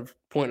Shivani kind of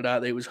pointed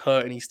out that it was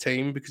hurting his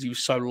team because he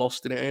was so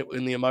lost in it,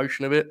 in the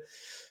emotion of it.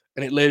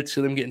 And it led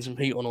to them getting some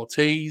heat on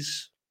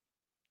Ortiz.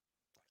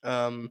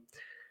 Then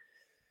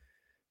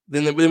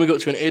we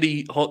got to an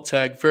Eddie hot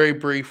tag, very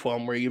brief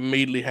one where he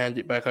immediately handed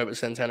it back over to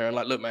Santana and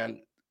like, look,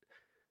 man,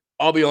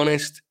 I'll be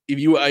honest, if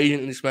you were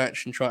agent in this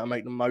match and trying to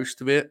make the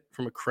most of it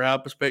from a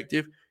crowd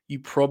perspective, you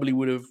probably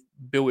would have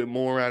built it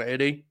more around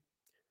Eddie.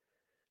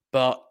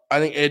 But I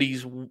think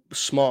Eddie's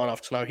smart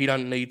enough to know he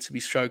don't need to be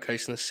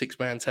showcasing a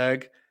 6-man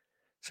tag.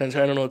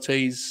 Santana and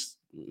Ortiz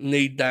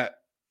need that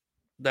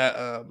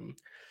they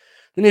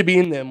need to be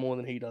in there more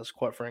than he does,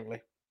 quite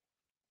frankly.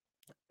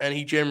 And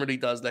he generally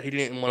does that. He did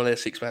it in one of their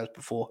 6-mans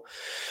before.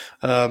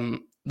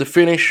 The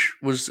finish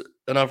was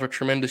another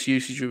tremendous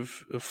usage of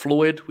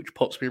Floyd, which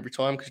pops me every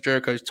time because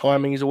Jericho's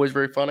timing is always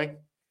very funny.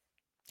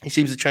 He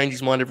seems to change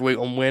his mind every week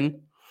on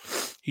when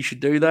he should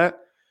do that.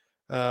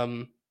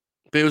 But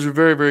it was a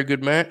very, very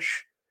good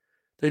match.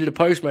 They did a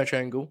post-match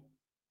angle.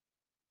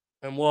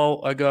 And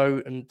while I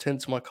go and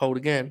tend to my cold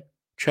again,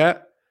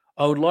 chat,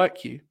 I would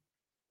like you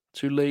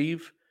to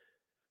leave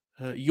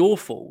your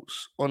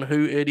thoughts on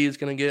who Eddie is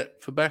going to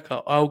get for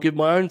backup. I'll give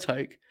my own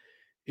take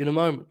in a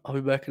moment. I'll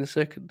be back in a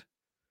second.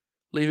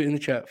 Leave it in the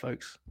chat,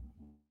 folks.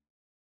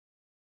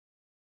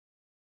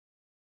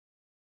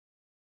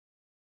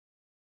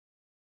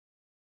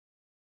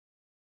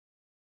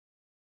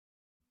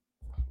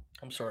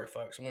 I'm sorry,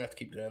 folks. I'm going to have to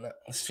keep doing that.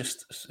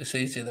 It's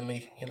easier than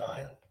me, you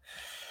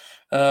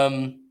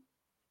know.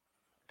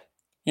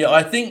 Yeah,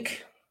 I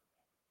think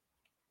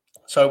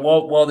so.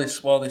 While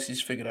this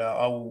is figured out,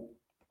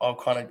 I'll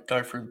kind of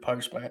go through the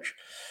post match.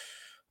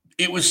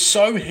 It was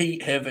so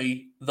heat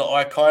heavy that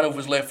I kind of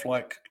was left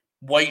like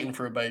waiting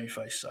for a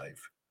babyface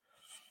save.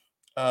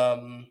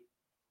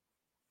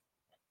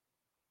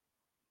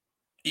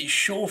 It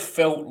sure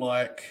felt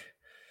like,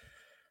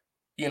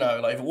 you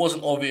know, like if it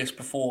wasn't obvious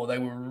before, they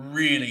were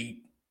really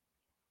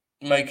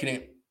making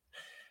it,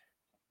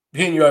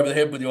 hitting you over the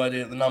head with the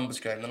idea of the numbers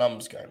game.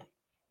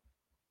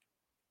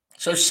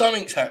 So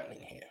something's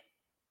happening here.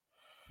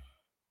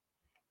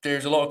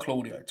 There's a lot of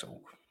Claudio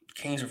talk.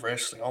 Kings of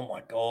Wrestling. Oh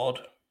my god.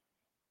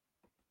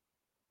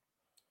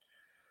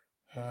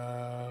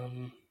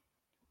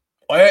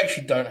 I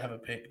actually don't have a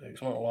pick, dude.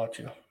 I'm not gonna lie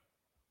to you.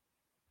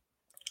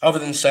 Other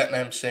than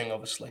Satnam Singh,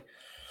 obviously,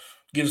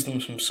 gives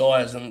them some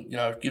size and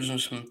gives them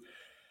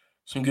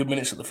some good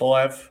minutes at the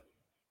 5.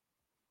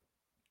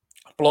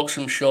 Blocks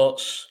some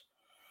shots,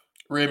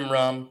 rim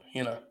run.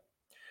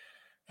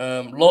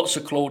 Lots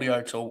of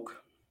Claudio talk.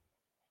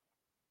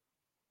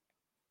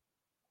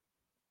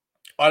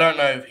 I don't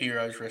know if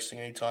Hero's wrestling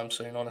anytime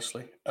soon,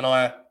 honestly.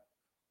 And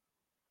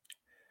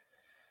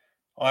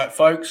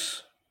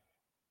folks,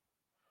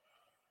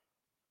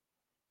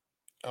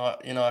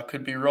 I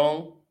could be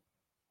wrong,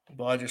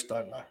 but I just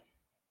don't know.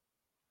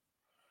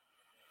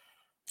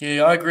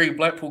 Yeah, I agree.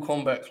 Blackpool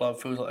Combat Club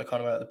feels like they're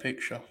kind of out of the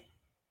picture.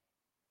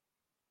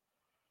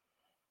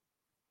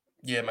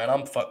 Yeah, man,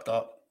 I'm fucked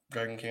up,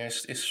 Dragon King.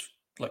 It's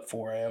like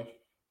 4 a.m.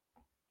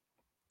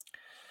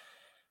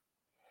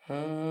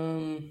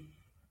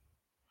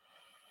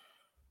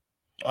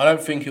 I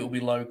don't think it will be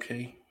low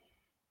key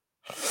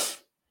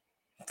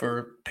for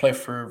a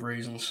plethora of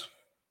reasons.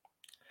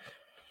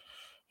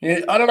 Yeah,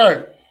 I don't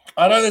know.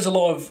 I know there's a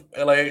lot of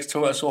LAX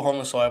talk. I saw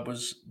Homicide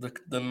was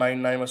the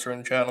main name I saw in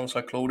the chat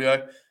alongside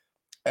Claudio,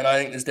 and I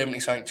think there's definitely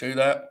something to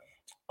that.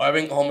 I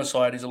think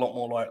Homicide is a lot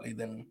more likely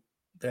than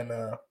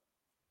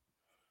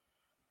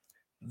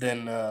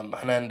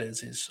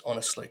Hernandez is,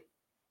 honestly,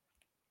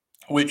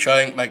 which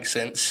I think makes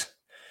sense,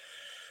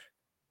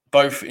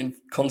 both in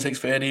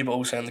context for Eddie, but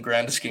also in the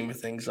grander scheme of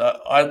things.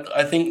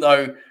 I think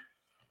though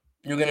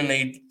you're going to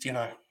need,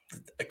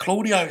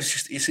 Claudio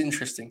is it's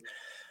interesting.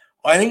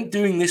 I think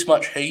doing this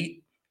much heat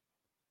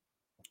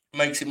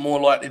makes it more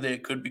likely that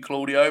it could be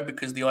Claudio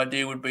because the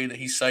idea would be that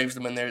he saves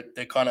them and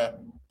they're kind of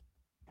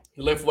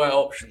left way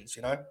options,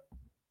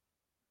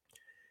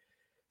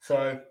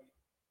 So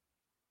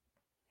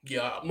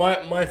yeah,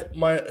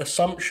 my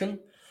assumption,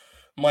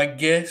 my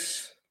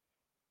guess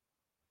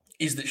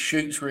is that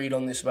Shoot's read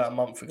on this about a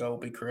month ago will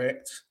be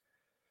correct.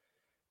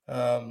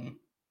 And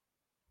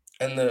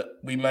that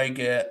we may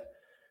get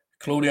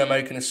Claudio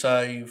making a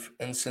save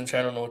and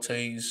Santana and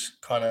Ortiz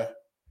kind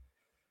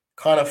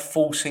of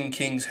forcing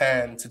King's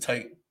hand to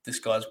take this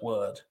guy's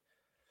word.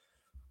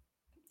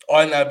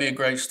 I think that'd be a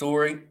great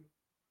story.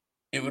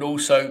 It would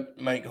also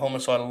make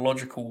Homicide a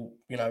logical,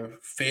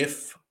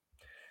 5th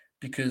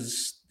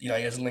because, he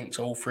has a link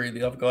to all 3 of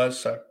the other guys.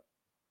 So,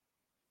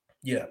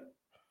 yeah,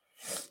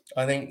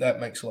 I think that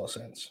makes a lot of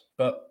sense.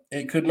 But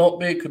it could not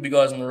be. It could be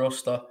guys on the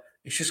roster.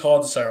 It's just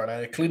hard to say right now.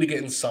 They're clearly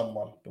getting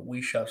someone, but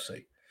we shall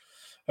see.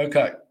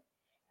 Okay.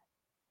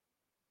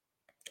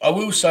 I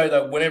will say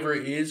that whenever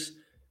it is,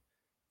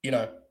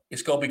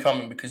 it's got to be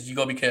coming because you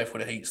got to be careful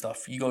with the heat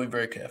stuff. You got to be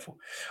very careful.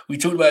 We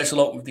talked about this a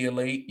lot with the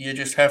Elite. You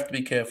just have to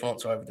be careful not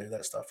to overdo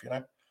that stuff,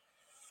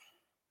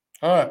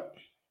 All right.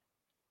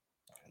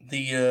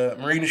 The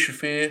Marina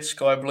Shafir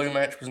Sky Blue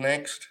match was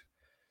next.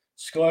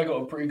 Sky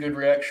got a pretty good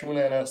reaction when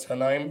they announced her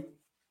name,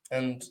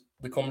 and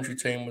the commentary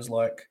team was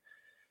like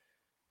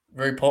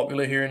very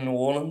popular here in New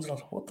Orleans. I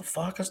was like, what the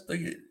fuck?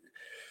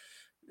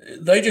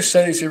 They just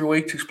say this every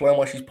week to explain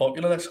why she's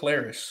popular. That's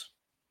hilarious.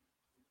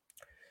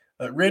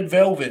 Red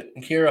Velvet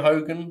and Kiera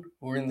Hogan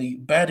were in the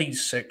baddies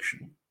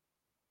section.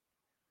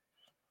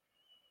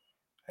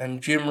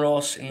 And Jim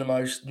Ross, in the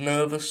most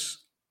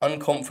nervous,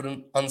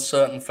 unconfident,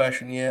 uncertain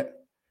fashion yet,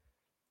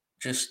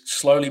 just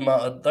slowly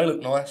muttered, "They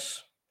look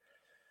nice."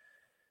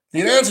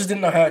 The announcers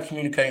didn't know how to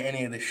communicate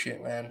any of this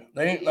shit, man.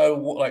 They didn't know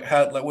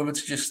whether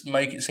to just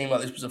make it seem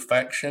like this was a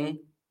faction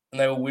and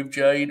they were with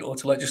Jade, or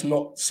to just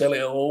not sell it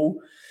at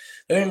all.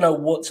 They didn't know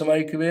what to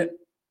make of it.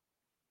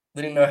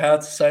 They didn't know how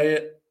to say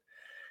it.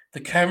 The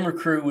camera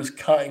crew was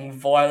cutting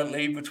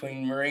violently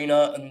between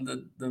Marina and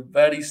the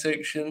baddie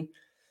section.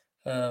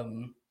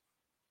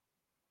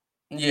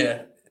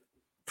 Yeah,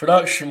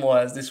 production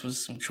wise, this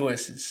was some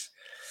choices.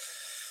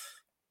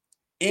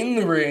 In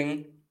the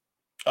ring,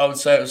 I would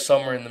say it was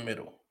somewhere in the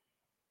middle.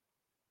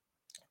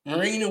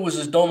 Marina was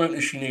as dominant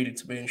as she needed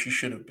to be, and she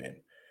should have been.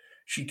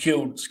 She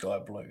killed Sky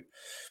Blue.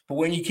 But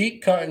when you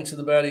keep cutting to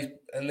the baddies,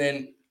 and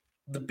then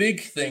the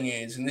big thing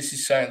is, and this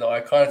is something that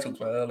I kind of talked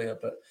about earlier,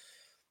 but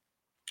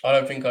I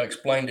don't think I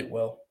explained it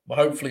well. But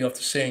hopefully,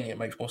 after seeing it, it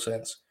makes more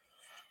sense.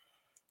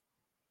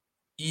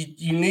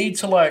 You need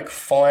to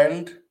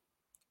find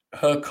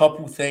her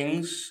couple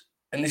things,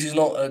 and this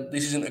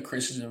isn't a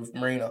criticism of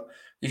Marina.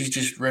 This is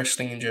just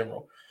wrestling in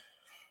general.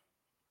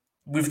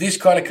 With this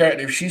kind of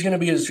character, if she's going to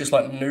be as just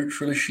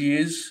neutral as she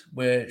is,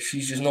 where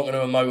she's just not going to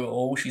emote at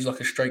all, she's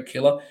like a straight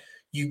killer.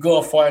 You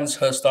got to find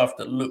her stuff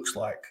that looks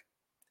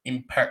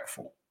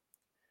impactful.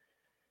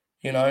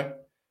 You know,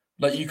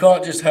 you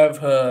can't just have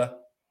her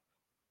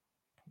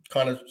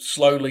kind of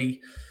slowly.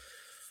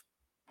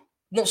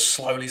 Not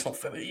slowly, it's not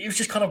fair. It was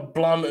just kind of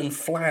blunt and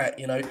flat,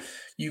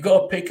 You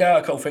got to pick out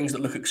a couple of things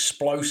that look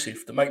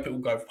explosive, that make people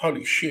go,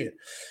 holy shit.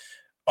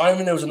 I don't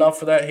think there was enough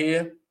for that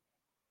here.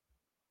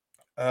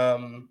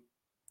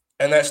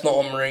 And that's not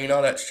on Marina.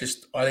 That's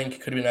just, I think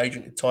it could have been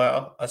agented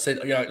tighter. I said,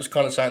 it was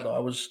kind of something that I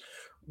was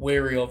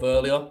wary of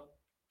earlier.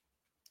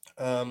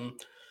 And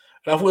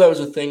I thought that was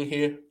a thing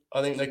here.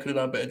 I think they could have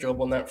done a better job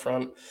on that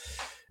front.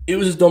 It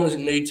was as dominant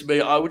as it needed to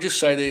be. I would just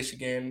say this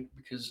again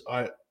because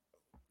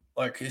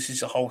this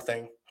is a whole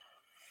thing.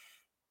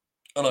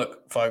 And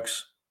look,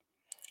 folks,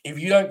 if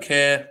you don't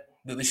care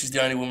that this is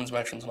the only women's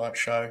match on tonight's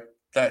show,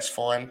 that's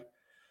fine.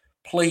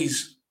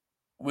 Please,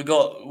 we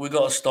got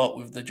to stop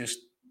with the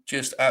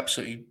just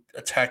absolutely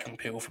attacking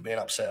people for being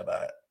upset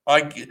about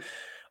it.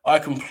 I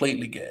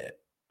completely get it,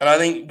 and I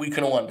think we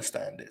can all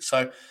understand it.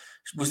 So,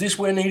 was this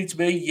where it needed to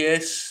be?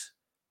 Yes.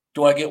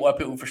 Do I get why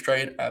people are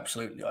frustrated?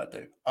 Absolutely, I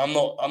do. I'm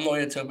not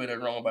here to tell people they're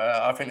wrong about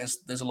it. I think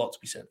there's a lot to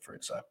be said for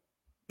it. So,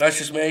 that's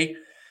just me.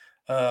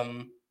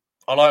 I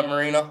like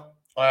Marina.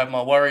 I have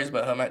my worries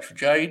about her match with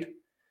Jade.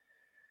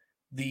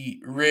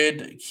 The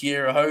Red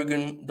Kiera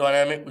Hogan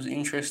dynamic was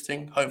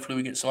interesting. Hopefully,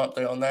 we get some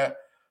update on that.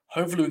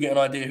 Hopefully, we get an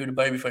idea who the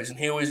babyface and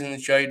heel is in the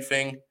Jade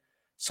thing,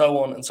 so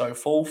on and so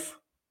forth.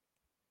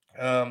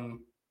 The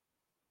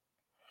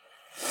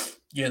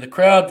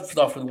crowd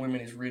stuff with the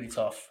women is really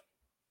tough.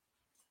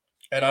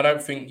 And I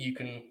don't think you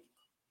can,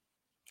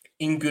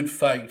 in good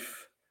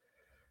faith,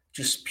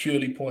 just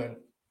purely point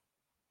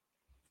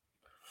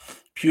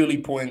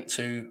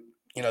to,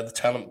 the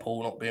talent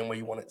pool not being where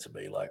you want it to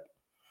be.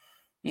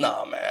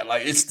 Nah, man.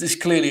 It's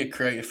clearly a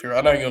creative fear.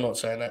 I know you're not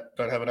saying that.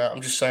 Don't have it out.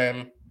 I'm just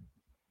saying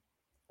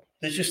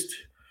there's just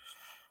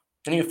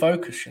you need to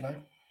focus,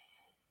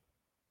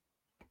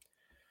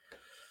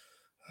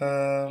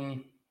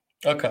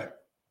 Okay.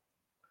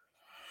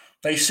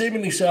 They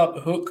seemingly set up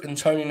Hook and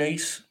Tony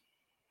Nese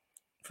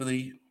for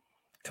the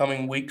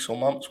coming weeks or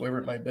months, whatever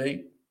it may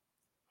be.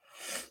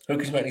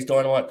 Hook is making his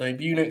Dynamite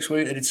debut next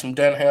week. They did some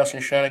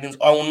Danhausen shenanigans.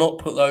 I will not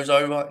put those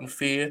over in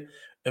fear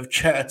of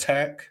chat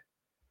attack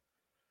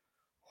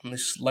on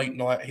this late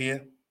night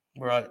here,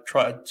 where I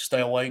try to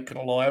stay awake and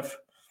alive.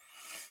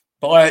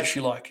 But I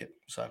actually like it,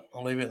 so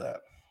I'll leave it at that.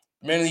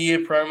 Man of the Year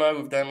promo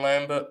with Dan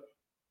Lambert.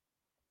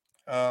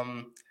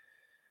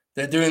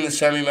 They're doing the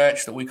Sammy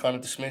match that we kind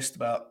of dismissed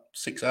about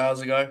 6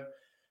 hours ago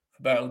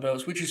for Battle of the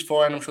Belts, which is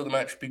fine. I'm sure the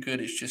match will be good.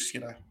 It's just,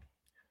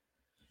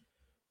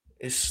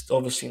 it's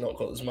obviously not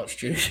got as much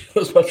juice,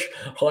 as much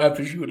hype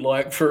as you would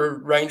like for a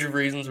range of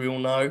reasons we all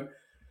know.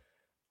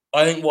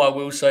 I think what I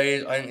will say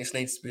is I think this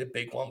needs to be a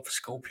big one for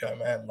Scorpio,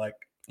 man.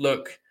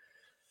 Look,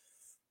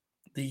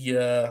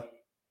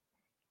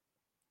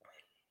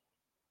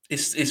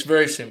 it's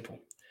very simple.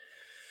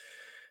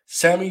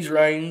 Sammy's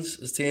reigns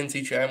as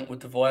TNT champ were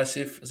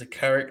divisive as a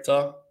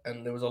character,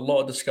 and there was a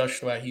lot of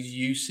discussion about his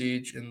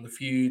usage and the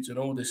feuds and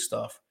all this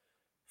stuff.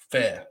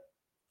 Fair.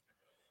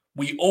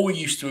 We all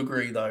used to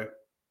agree, though,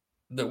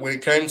 that when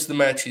it came to the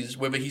matches,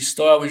 whether his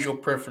style was your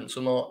preference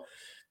or not,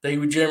 that he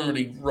would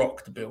generally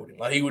rock the building.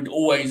 He would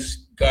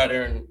always go out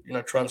there and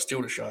try and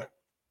steal the show.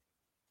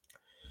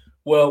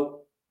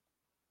 Well,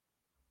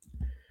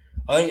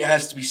 I think it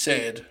has to be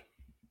said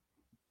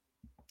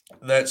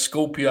that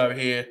Scorpio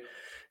here,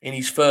 in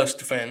his first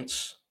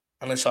defense,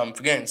 unless I'm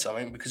forgetting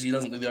something, because he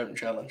doesn't do the open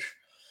challenge,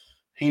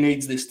 he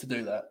needs this to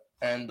do that.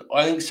 And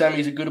I think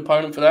Sammy's a good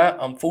opponent for that.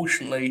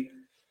 Unfortunately,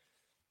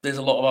 there's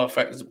a lot of other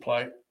factors at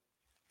play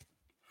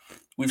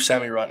with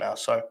Sammy right now.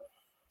 So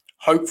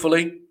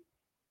hopefully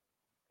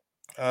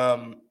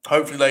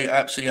they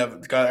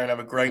absolutely go there and have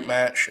a great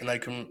match, and they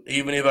can,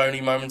 even if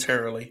only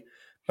momentarily,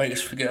 make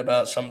us forget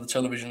about some of the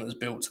television that was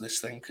built to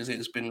this thing, because it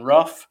has been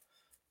rough,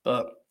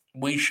 but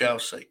we shall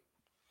see.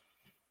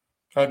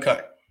 Okay.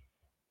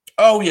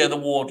 Oh, yeah, the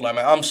Wardlow,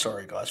 mate. I'm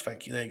sorry, guys.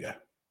 Thank you. There you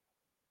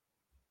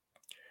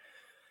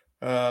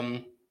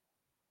go.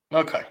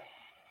 Okay.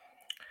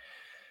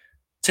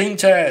 Team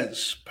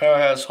Taz,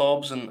 Powerhouse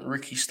Hobbs and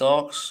Ricky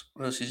Starks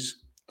versus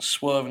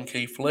Swerve and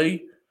Keith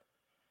Lee.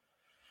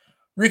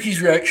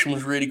 Ricky's reaction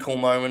was a really cool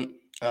moment.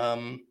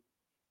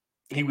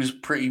 He was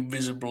pretty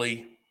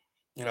visibly,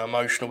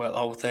 emotional about the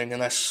whole thing,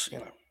 and that's,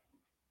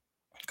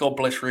 God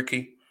bless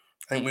Ricky.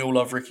 I think we all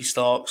love Ricky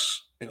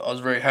Starks. I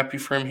was very happy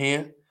for him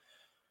here.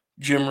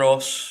 Jim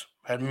Ross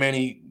had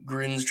many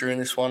grins during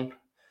this one.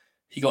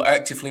 He got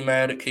actively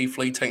mad at Keith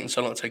Lee taking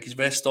so long to take his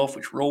vest off,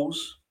 which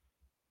rules.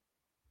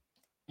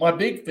 My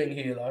big thing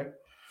here, though,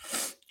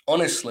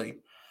 honestly,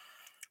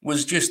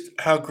 was just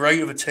how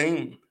great of a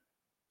team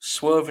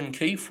Swerve and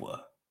Keith were.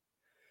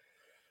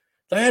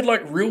 They had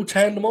like real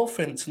tandem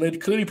offense, and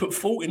they'd clearly put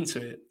thought into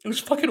it. It was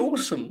fucking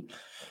awesome.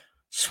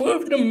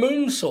 Swerve did a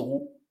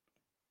moonsault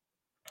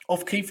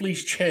off Keith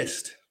Lee's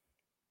chest.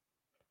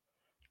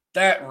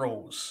 That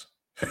rules.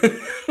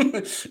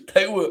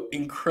 They were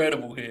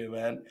incredible here,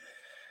 man.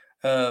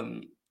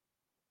 There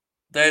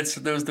was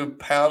the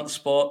pound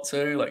spot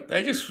too. Like,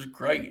 they just was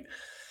great.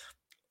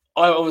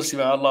 I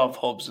love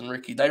Hobbs and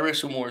Ricky. They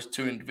wrestle more as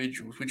two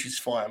individuals, which is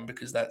fine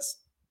because that's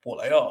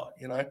what they are,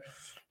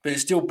 But it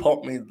still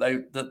popped me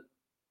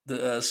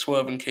that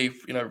Swerve and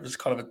Keith, was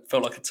kind of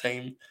felt like a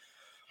team.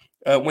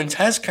 When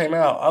Taz came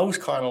out, I was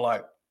kind of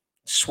like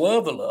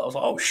Swerve alert. I was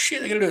like, oh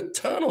shit, they're gonna do a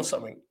turn or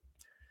something,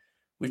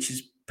 which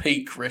is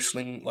peak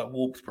wrestling, like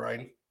warped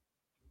brain.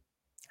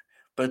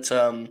 But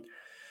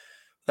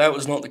that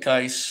was not the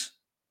case.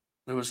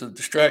 There was a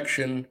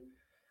distraction.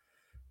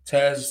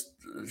 Taz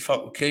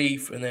fucked with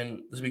Keith, and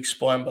then there's a big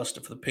spine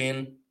buster for the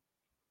pin.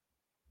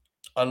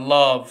 I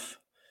love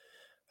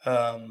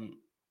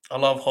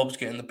Hobbs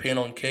getting the pin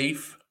on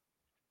Keith.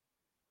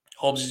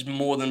 Hobbs is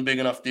more than big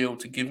enough deal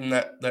to give him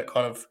that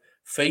kind of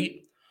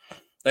feat.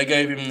 They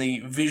gave him the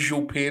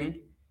visual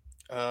pin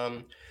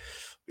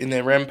in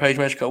their Rampage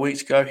match a couple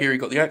weeks ago. Here he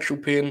got the actual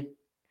pin.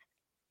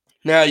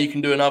 Now you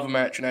can do another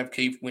match and have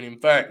Keith win. In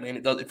fact,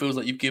 man, it feels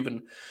like you've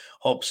given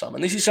Hobbs some.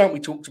 And this is something we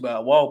talked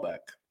about a while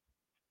back.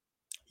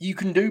 You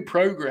can do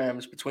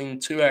programs between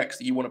two acts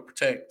that you want to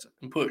protect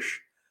and push.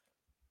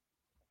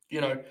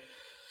 It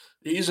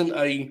isn't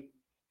a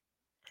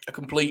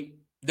complete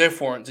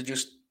death warrant to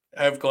just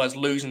have guys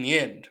lose in the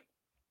end.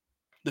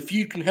 The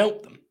feud can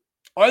help them.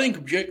 I think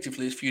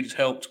objectively this feud has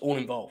helped all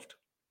involved.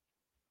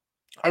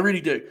 I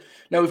really do.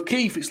 Now with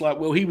Keith, it's like,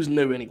 well, he was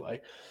new anyway.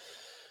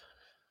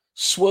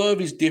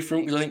 Swerve is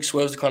different because I think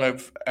Swerve's the kind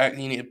of act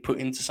you need to put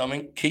into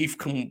something. Keith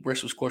can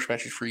wrestle squash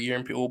matches for a year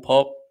and people will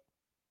pop.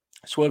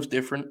 Swerve's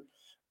different.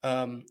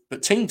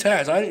 But Team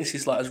Taz, I think this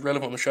is like as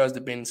relevant on the show as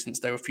they've been since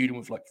they were feuding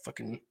with like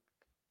fucking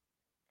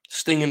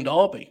Sting and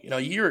Darby, a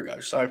year ago.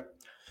 So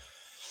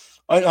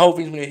I think the whole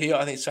thing's going to here.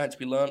 I think it's something to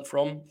be learned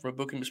from a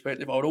booking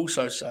perspective. I would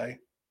also say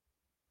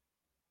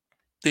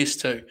this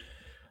too.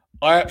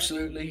 I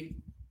absolutely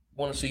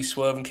want to see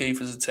Swerve and Keith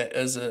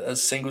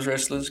as singles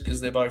wrestlers because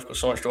they've both got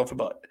so much to offer.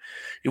 But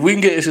if we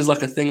can get this as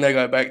like a thing they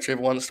go back to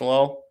every once in a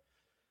while,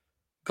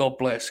 God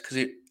bless, because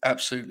it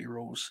absolutely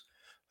rules.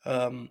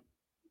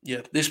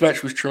 This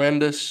match was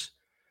tremendous.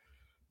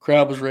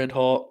 Crowd was red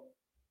hot.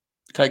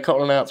 Okay,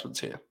 couple of announcements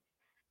here.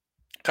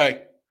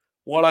 Okay,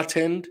 while I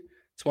tend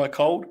to my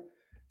cold,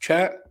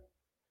 chat,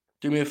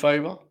 do me a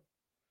favor.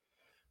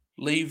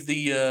 Leave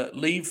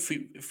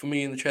for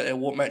me in the chat there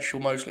what match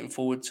you're most looking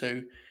forward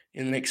to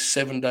in the next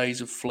 7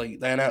 days of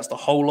Fleet. They announced a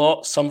whole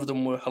lot. Some of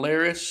them were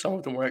hilarious. Some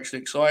of them were actually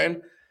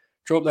exciting.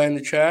 Drop that in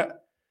the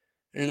chat.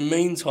 In the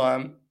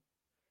meantime,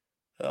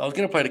 I was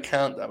going to play the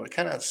countdown, but the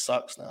countdown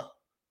sucks now.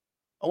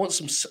 I want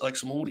some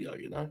audio,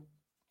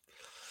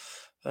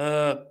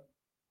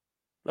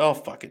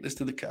 fuck it. Let's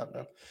do the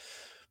countdown.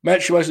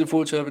 Match you're most looking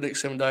forward to over the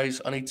next 7 days.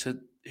 I need to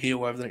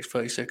heal over the next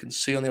 30 seconds.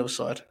 See you on the other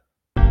side.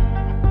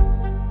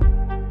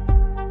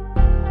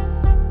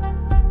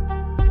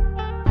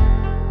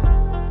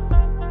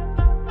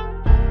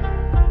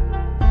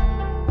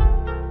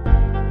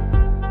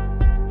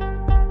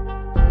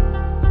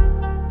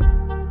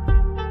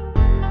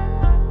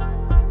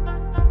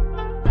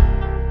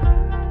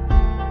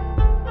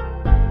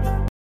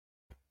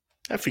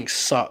 That thing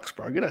sucks,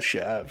 bro. Get that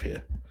shit out of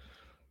here.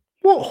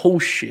 What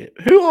horse shit?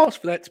 Who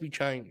asked for that to be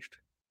changed?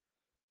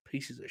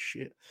 Pieces of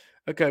shit.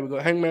 Okay, we've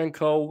got Hangman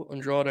Cole,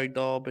 Andrade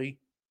Darby,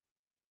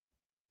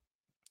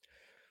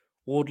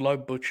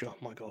 Wardlow Butcher. Oh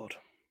my God.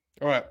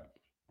 All right.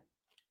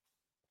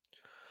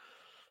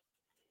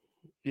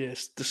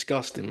 Yes,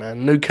 disgusting,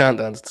 man. New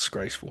countdown's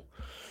disgraceful.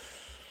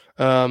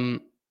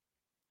 Gresham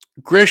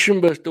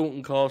versus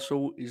Dalton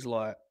Castle is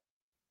like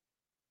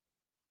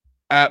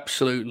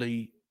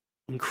absolutely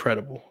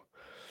incredible.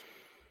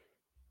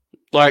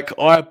 Like,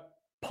 I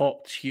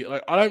popped here.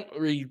 Like, I don't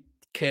really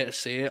care to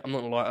see it. I'm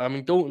not like, I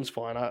mean, Dalton's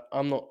fine.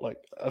 I'm not like,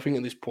 I think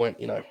at this point,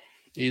 it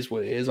is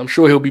what it is. I'm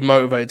sure he'll be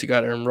motivated to go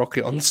there and rock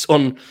it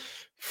on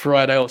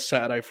Friday or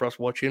Saturday for us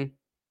watching.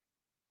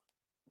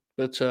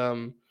 But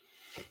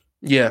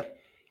yeah,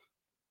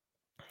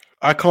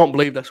 I can't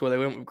believe that's where they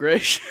went with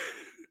Gresh.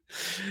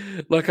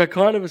 Like I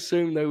kind of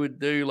assumed they would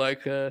do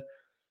like a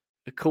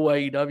cool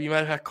AEW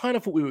match. I kind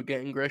of thought we were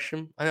getting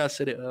Gresham. I think I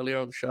said it earlier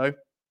on the show. It's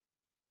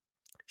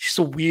just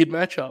a weird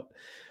matchup.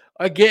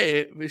 I get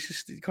it, but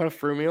it kind of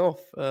threw me off.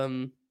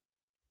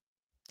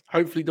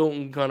 Hopefully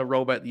Dalton can kind of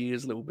roll back the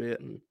years a little bit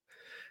and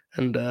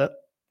they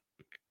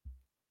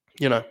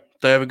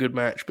have a good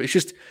match. But it's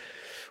just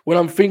when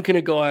I'm thinking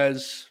of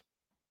guys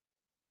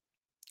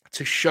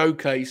to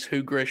showcase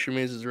who Gresham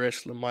is as a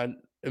wrestler, my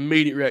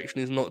immediate reaction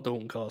is not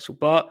Dalton Castle,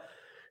 but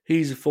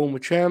he's a former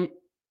champ,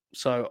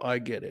 so I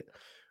get it.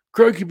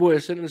 Croaky Boy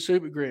sent in a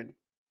super grin.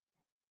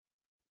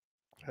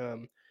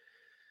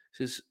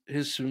 Says,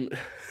 here's some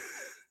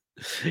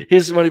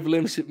here's some money for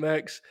Limsit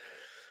Max.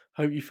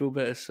 Hope you feel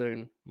better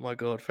soon. My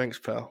God, thanks,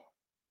 pal.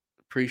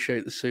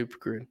 Appreciate the super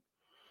grin.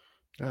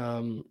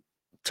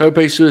 Tope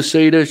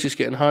Suicida is just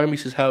getting home. He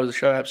says, how was the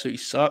show? Absolutely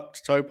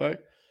sucked, Tope.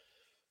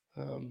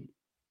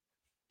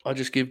 I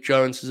just give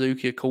Joe and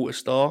Suzuki a quarter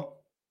star.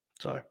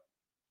 So,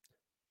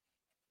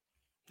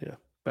 yeah,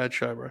 bad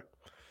show, bro.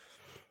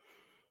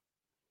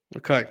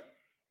 Okay.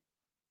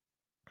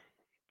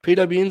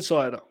 PW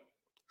Insider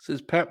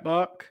says Pat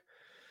Buck,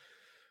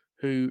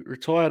 who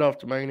retired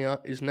after Mania,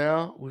 is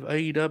now with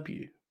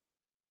AEW.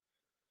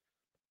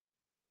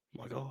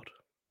 My God.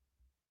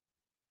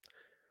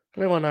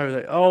 How do I know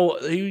that? Oh,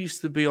 he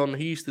used to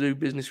do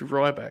business with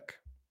Ryback.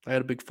 They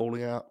had a big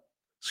falling out.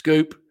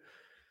 Scoop.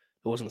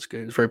 It wasn't a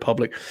scoop. It was very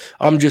public.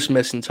 I'm just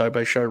messing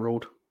Tobe. Show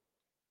ruled.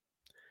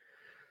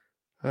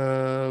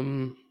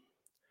 Going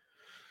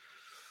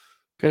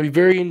to be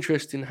very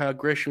interesting how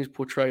Gresham is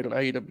portrayed on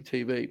AEW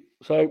TV.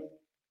 So,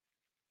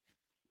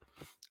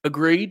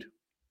 agreed.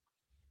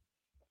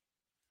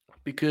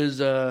 Because,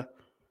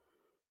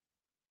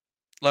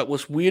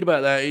 what's weird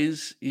about that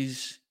is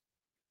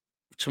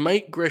to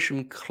make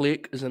Gresham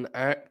click as an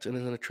act and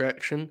as an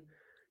attraction,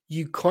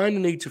 you kind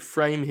of need to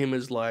frame him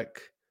as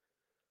like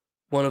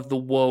one of the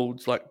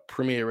world's like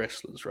premier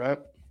wrestlers, right?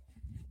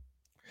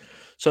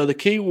 So the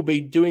key will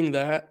be doing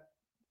that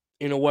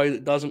in a way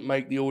that doesn't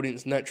make the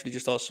audience naturally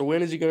just ask, so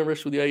when is he going to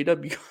wrestle the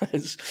AEW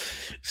guys?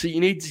 So you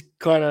need to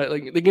kind of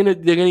like they're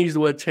gonna use the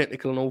word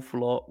technical an awful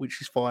lot,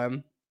 which is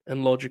fine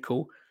and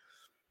logical.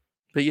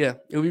 But yeah,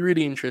 it'll be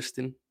really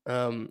interesting.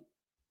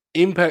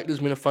 Impact has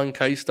been a fun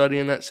case study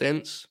in that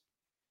sense.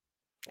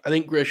 I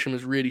think Gresham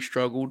has really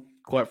struggled,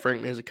 quite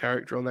frankly, as a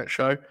character on that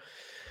show.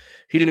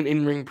 He did an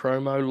in-ring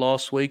promo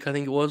last week, I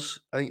think it was.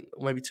 I think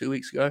maybe 2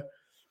 weeks ago.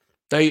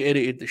 They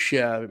edited the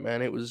shit out of it,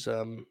 man. It was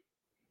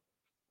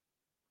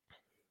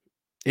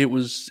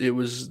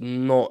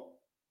not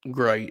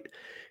great.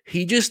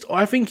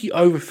 I think he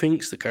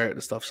overthinks the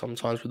character stuff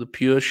sometimes with the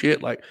pure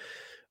shit. Like,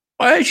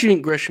 I actually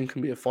think Gresham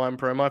can be a fine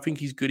promo. I think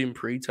he's good in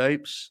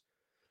pre-tapes.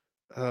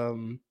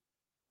 I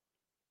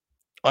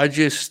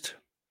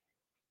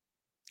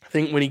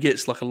think when he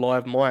gets like a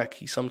live mic,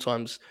 he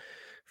sometimes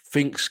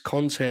thinks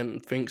content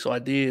and thinks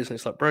ideas, and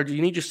it's like, bro,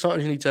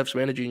 sometimes you need to have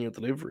some energy in your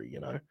delivery, you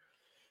know.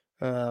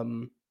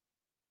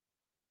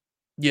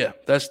 Yeah,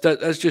 that's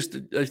just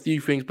a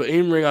few things. But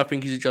in ring, I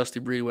think he's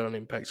adjusted really well on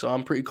Impact, so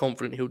I'm pretty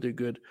confident he'll do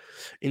good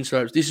in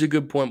strips. This is a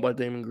good point by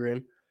Demon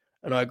Grin,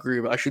 and I agree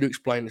with it. I should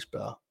explain this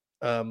better.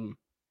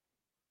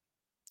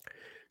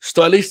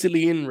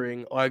 Stylistically in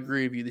ring, I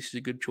agree with you. This is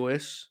a good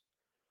choice.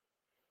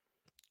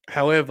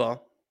 However,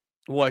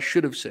 what I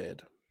should have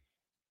said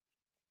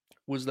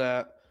was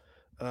that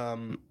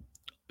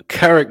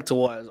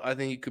character-wise, I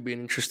think it could be an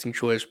interesting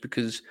choice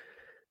because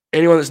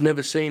anyone that's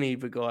never seen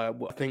either guy,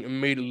 I think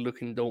immediately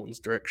look in Dalton's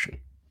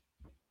direction.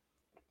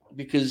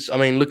 Because, I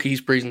mean, look at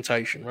his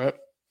presentation, right?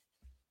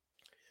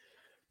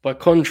 By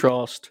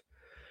contrast,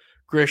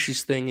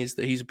 Gresh's thing is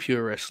that he's a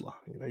pure wrestler.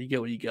 You know, you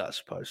get what you get, I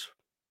suppose.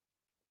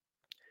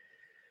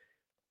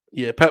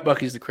 Yeah, Pat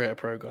Buck is the Creator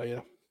Pro guy, yeah.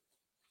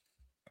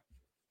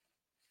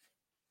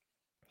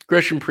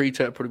 Gresham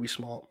pre-tape would probably be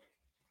smart.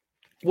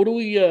 What do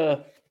we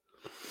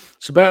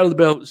so Battle of the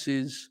Belts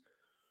is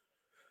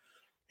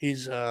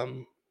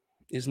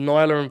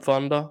Nyla and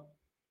Thunder.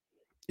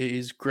 It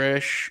is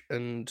Gresh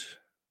and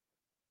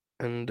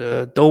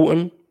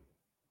Dalton.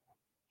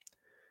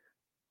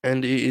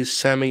 And it is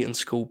Sammy and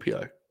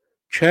Scorpio.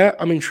 Chat,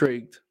 I'm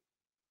intrigued.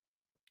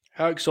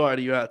 How excited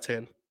are you out of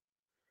 10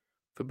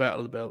 for Battle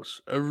of the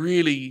Belts? A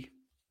really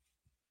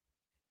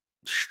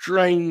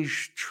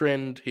strange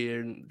trend here,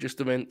 and just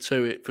event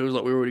to it. Feels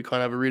like we already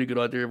kind of have a really good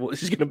idea of what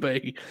this is going to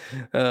be.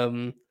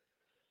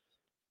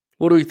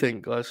 What do we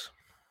think, guys?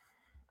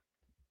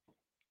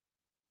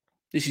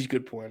 This is a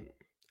good point.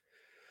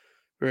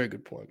 Very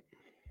good point.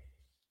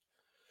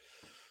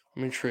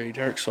 I'm intrigued.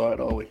 How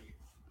excited are we?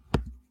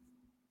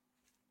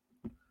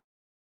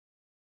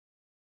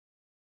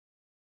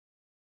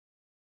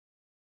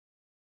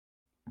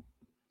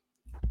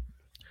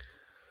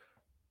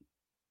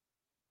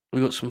 We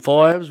got some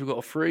 5s. We got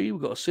a 3. We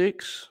got a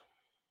 6,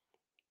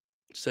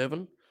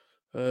 7.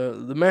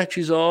 The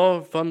matches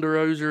are Thunder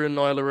Rosa and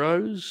Nyla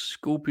Rose,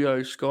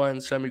 Scorpio Sky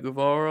and Sammy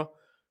Guevara,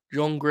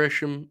 John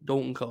Gresham,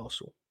 Dalton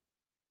Castle.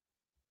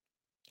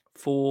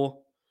 4,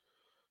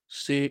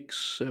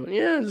 6, 7.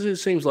 Yeah, it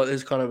seems like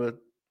there's kind of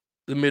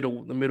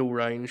the middle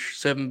range,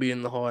 7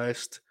 being the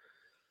highest.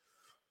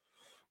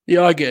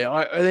 Yeah, I get it.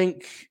 I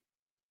think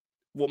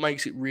what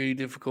makes it really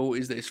difficult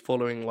is that it's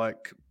following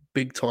like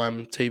big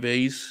time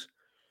TVs.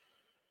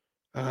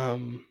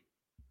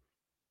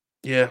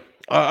 Yeah,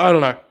 I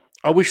don't know.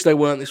 I wish they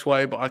weren't this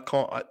way, but I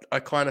can't. I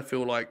kind of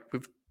feel like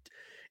with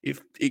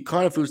if it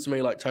kind of feels to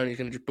me like Tony's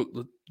going to just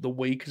book the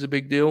week as a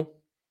big deal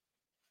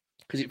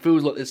because it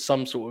feels like there's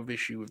some sort of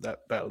issue with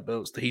that battle of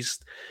belts that he's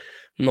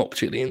not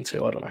particularly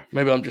into. I don't know.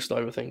 Maybe I'm just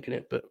overthinking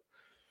it, but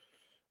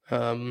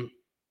um,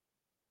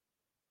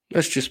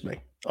 that's just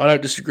me. I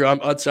don't disagree.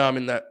 I'd say I'm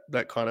in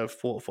that kind of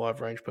 4 to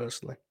 5 range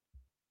personally.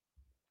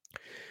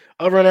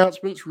 Other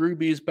announcements: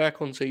 Ruby is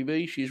back on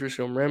TV. She's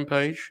wrestling on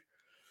Rampage.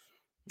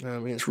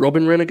 It's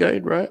Robin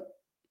Renegade, right?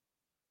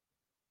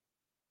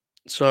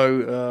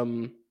 So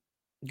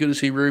good to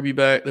see Ruby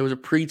back. There was a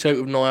pre-tape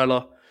with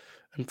Nyla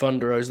and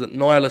Thunder Rose that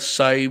Nyla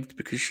saved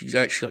because she's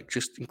actually like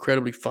just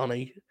incredibly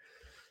funny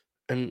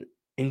and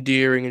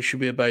endearing and should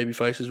be a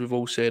babyface, as we've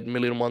all said a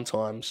million and one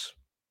times.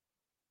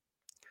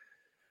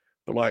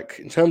 But like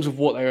in terms of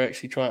what they're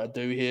actually trying to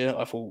do here,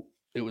 I thought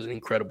it was an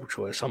incredible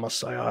choice. I must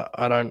say,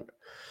 I don't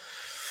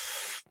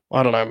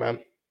know, man.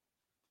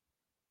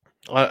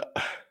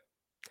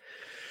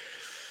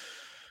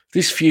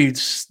 This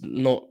feud's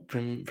not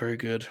been very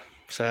good,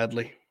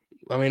 sadly.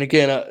 I mean,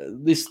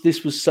 again,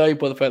 this was saved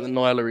by the fact that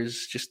Nyla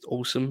is just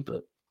awesome,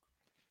 but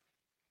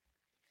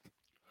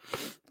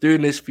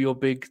doing this for your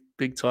big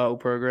title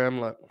program,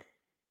 like,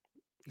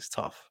 it's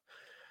tough.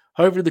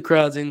 Hopefully the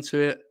crowd's into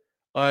it.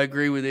 I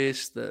agree with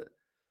this that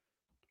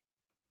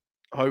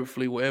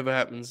hopefully whatever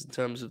happens in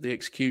terms of the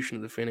execution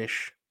of the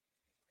finish,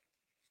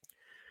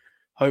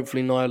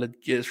 hopefully Nyla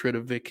gets rid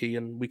of Vicky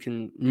and we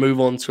can move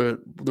on to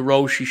the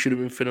role she should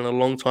have been filling a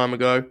long time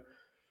ago.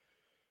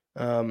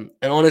 And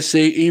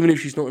honestly, even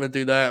if she's not going to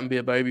do that and be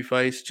a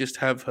babyface, just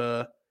have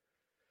her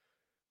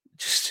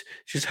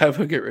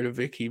get rid of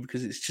Vicky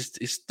because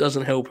it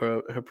doesn't help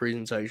her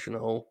presentation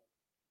at all.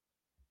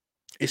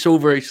 It's all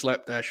very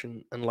slapdash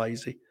and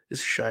lazy.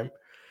 It's a shame.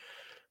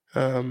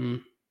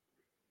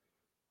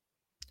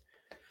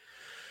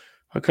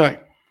 Okay.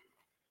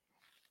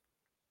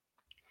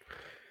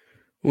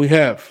 We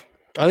have.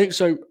 I think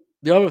so.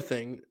 The other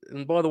thing,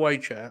 and by the way,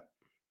 chat,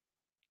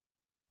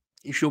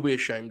 you should be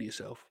ashamed of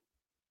yourself.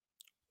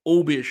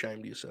 All be ashamed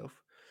of yourself.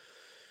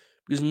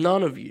 Because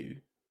none of you,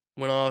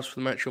 when I asked for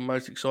the match you're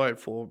most excited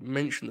for,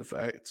 mentioned the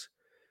fact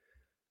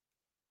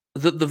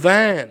that the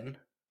van,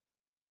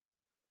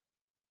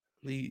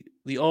 the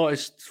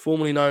artist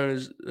formerly known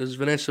as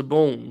Vanessa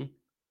Bourne,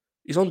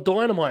 is on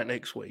Dynamite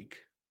next week.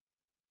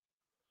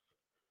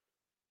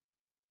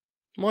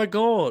 My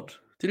God.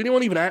 Did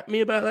anyone even at me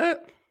about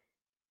that?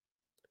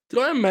 Did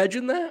I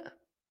imagine that?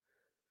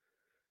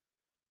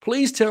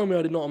 Please tell me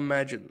I did not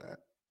imagine that.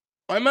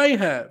 I may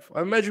have.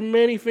 I imagined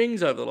many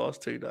things over the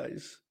last 2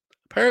 days.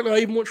 Apparently, I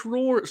even watched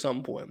Raw at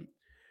some point.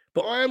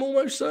 But I am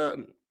almost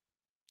certain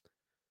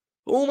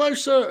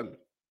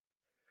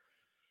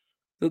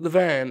that the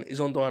van is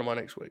on Dynamite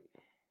next week.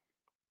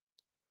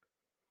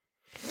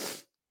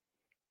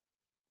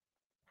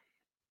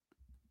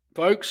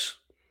 Folks,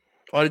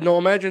 I did not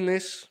imagine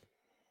this.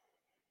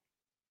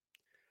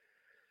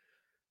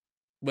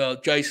 Well,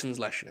 Jason's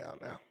lashing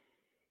out now.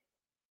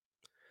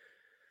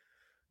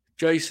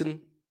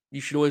 Jason, you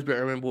should always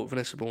better remember what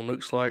Vanessa Bourne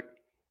looks like.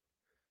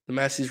 The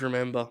masses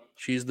remember.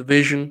 She is the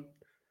vision.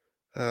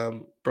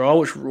 Bro, I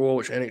watched Raw, I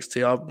watched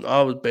NXT.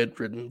 I was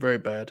bedridden, very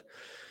bad.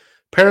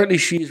 Apparently,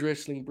 she is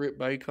wrestling Britt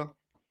Baker.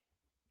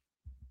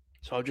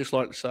 So I'd just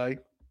like to say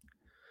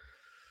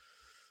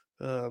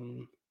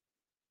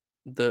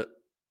that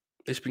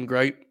it's been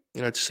great,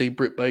 to see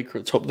Britt Baker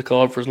at the top of the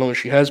card for as long as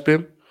she has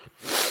been.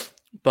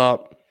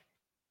 But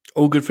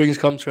all good things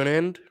come to an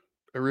end.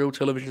 A real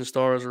television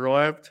star has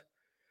arrived.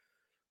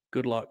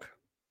 Good luck.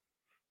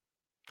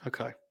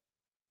 Okay. I'm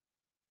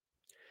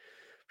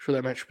sure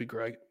that match will be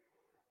great.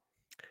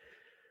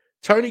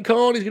 Tony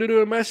Khan is going to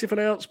do a massive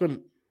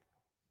announcement.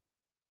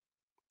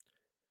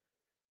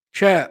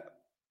 Chat,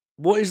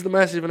 what is the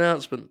massive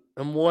announcement?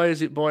 And why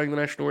is it buying the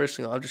National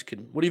Wrestling? I'm just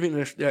kidding. What do you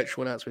think the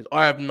actual announcement is?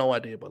 I have no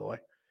idea, by the way.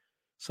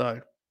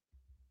 So,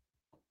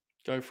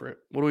 go for it.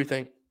 What do we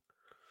think?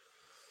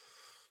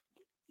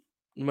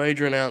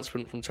 Major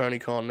announcement from Tony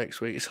Khan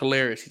next week. It's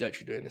hilarious he's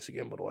actually doing this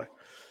again, by the way.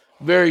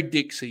 Very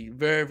Dixie.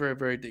 Very, very,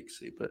 very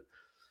Dixie. But,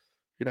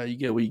 you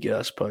get what you get,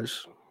 I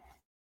suppose.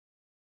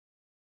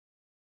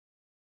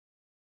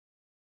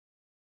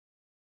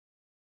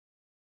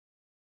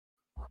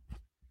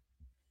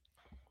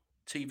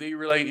 TV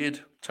related.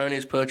 Tony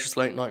has purchased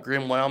Late Night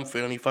Grim. Why I'm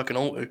feeling he fucking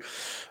ought to.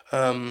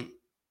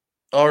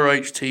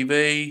 RH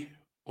TV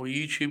or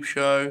YouTube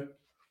show.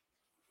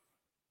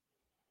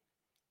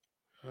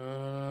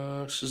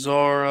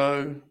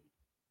 Cesaro.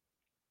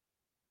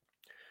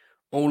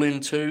 All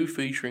In 2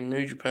 featuring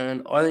New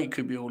Japan. I think it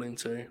could be All In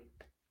 2.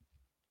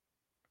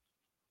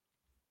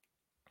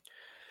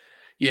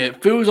 Yeah,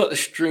 it feels like the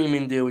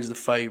streaming deal is the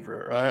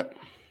favourite, right?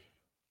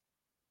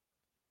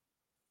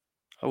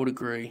 I would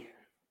agree.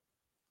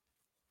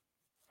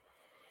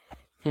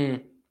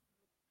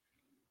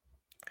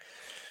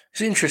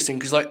 It's interesting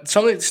because like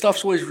some of the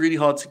stuff's always really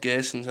hard to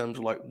guess in terms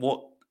of like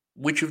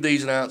which of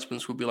these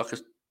announcements would be like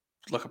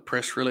a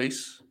press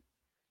release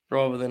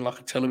rather than like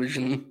a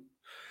television,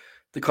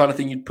 the kind of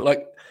thing you'd put.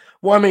 Like,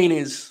 what I mean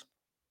is,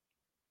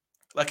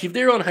 like, if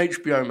they're on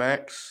HBO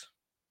Max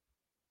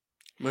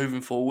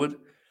moving forward,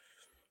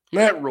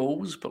 that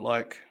rules. But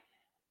like,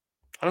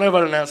 I don't know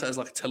if I'd announce that as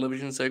like a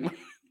television segment.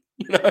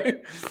 You know,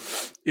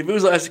 if it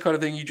was like that's the kind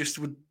of thing you just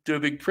would do a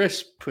big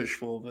press push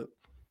for, but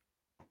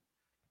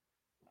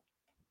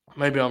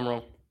maybe I'm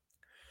wrong.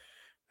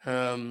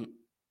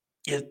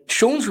 Yeah,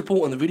 Sean's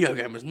report on the video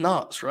game was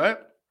nuts, right?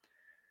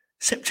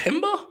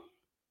 September?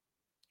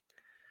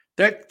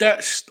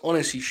 That's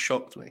honestly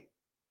shocked me.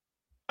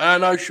 I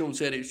know Sean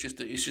said it's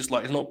just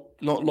like it's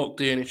not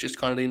locked in. It's just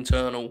kind of the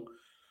internal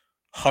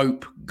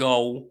hope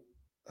goal.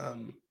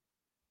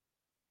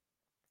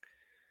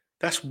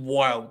 That's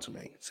wild to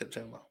me.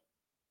 September.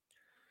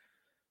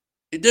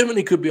 It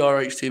definitely could be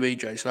RHTV,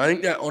 Jason. I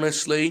think that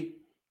honestly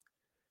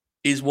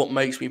is what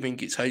makes me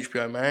think it's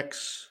HBO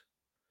Max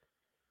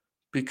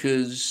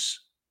because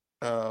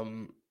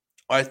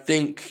I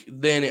think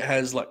then it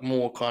has like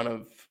more kind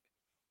of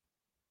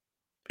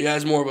it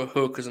has more of a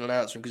hook as an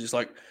announcement because it's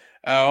like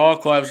our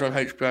archives are on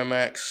HBO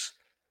Max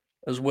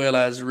as well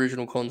as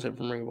original content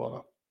from Ring of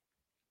Honor.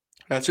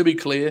 Now, to be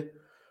clear,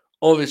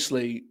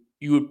 obviously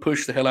you would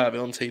push the hell out of it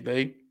on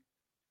TV.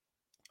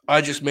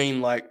 I just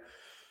mean like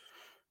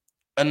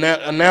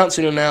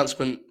announcing an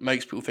announcement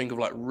makes people think of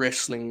like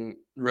wrestling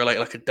related,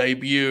 like a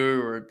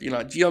debut or do you know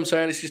what I'm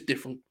saying? It's just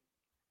different.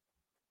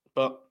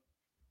 But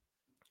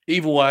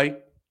either way,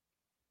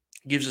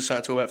 gives us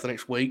something to talk about for the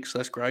next week, so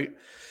that's great.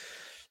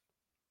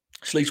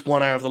 It's at least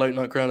 1 hour of the late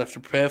night ground I have to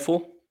prepare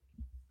for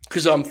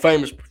because I'm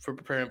famous for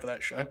preparing for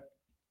that show.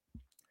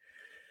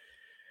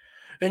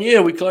 And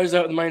yeah, we closed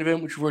out the main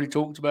event, which we've already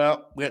talked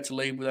about. We had to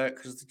leave with that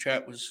because the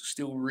chat was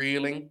still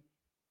reeling,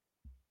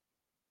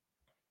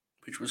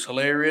 which was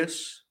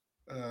hilarious.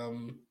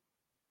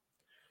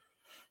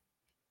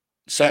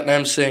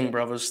 Satnam Singh,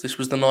 brothers, this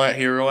was the night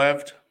he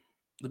arrived.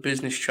 The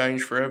business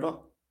changed forever.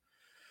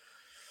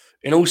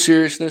 In all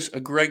seriousness, a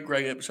great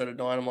episode of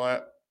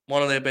Dynamite.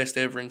 One of their best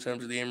ever in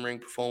terms of the in-ring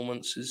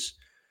performances,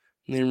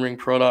 the in-ring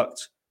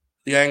product.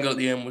 The angle at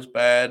the end was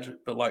bad,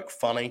 but like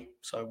funny,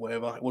 so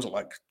whatever. It wasn't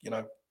like,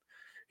 it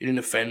didn't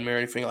offend me or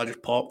anything. I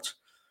just popped.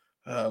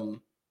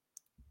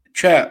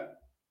 Chat,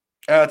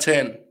 out of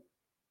 10.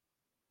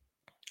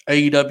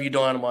 AEW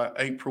Dynamite,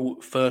 April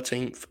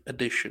 13th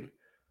edition.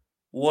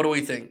 What do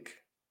we think?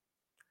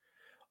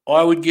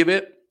 I would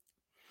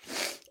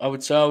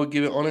say I would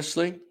give it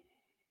honestly.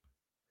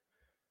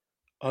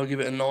 I would give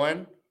it a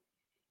 9.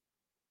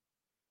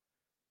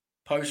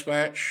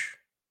 Post-match,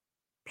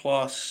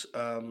 plus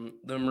the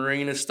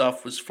Marina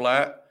stuff was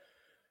flat.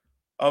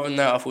 Other than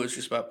that, I thought it was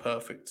just about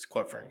perfect,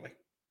 quite frankly.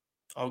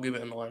 I'll give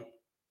it a 9.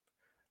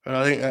 And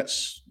I think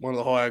that's one of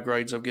the higher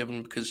grades I've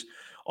given because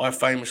I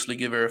famously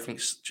give everything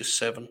just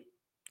 7.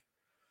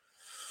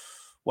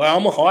 Well,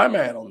 I'm a high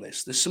man on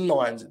this. There's some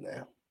 9s in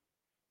there.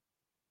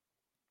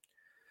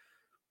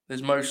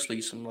 There's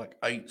mostly some like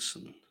 8s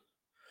and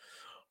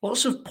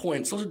lots of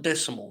points, lots of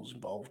decimals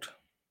involved.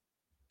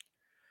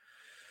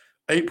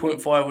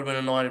 8.5 would have been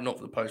a 9 if not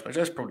for the post-match.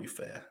 That's probably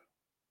fair.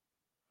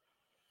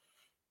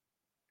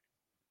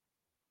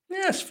 Yeah,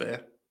 that's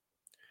fair.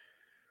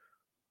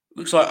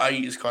 Looks like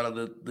 8 is kind of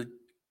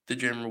the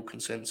general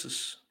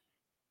consensus.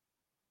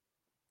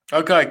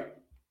 Okay.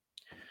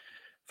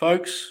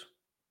 Folks,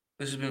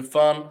 this has been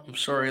fun. I'm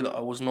sorry that I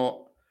was not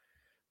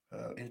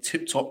in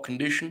tip-top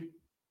condition.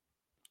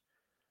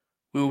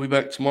 We will be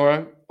back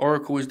tomorrow.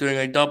 Oracle is doing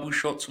a double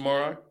shot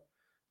tomorrow.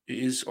 It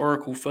is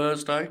Oracle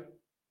Thursday.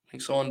 I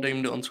think someone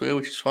deemed it on Twitter,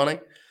 which is funny.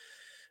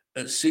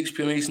 At 6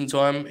 p.m. Eastern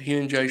Time, he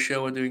and Jay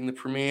Shell are doing the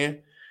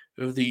premiere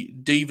of the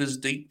Divas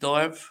Deep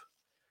Dive,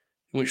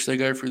 in which they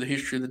go through the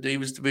history of the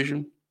Divas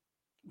division,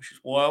 which is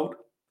wild.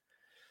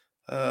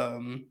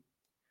 And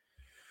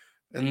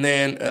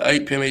then at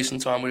 8 p.m. Eastern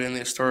Time, we're doing the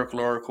Historical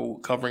Oracle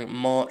covering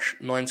March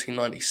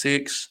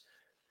 1996,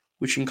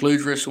 which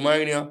includes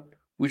WrestleMania,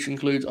 which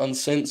includes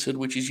Uncensored,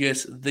 which is,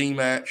 yes, the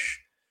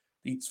match,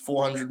 the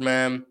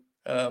 400-man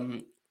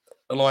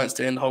Alliance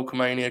to End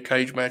Hulkamania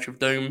cage match of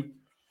Doom,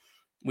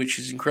 which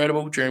is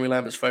incredible. Jeremy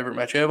Lambert's favorite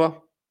match ever.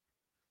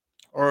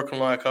 Oracle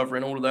and I are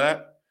covering all of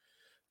that.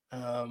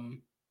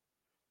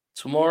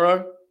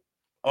 Tomorrow,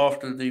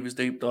 after the Divas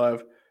Deep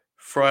Dive,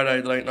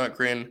 Friday, the Late Night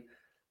Grin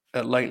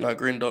at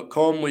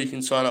latenightgrin.com, where you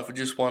can sign up for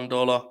just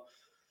 $1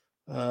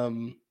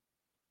 and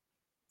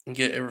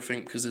get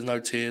everything because there's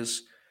no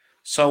tiers,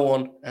 so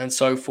on and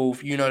so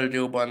forth. You know the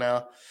deal by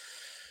now.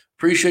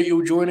 Appreciate you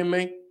all joining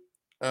me.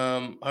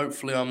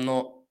 Hopefully I'm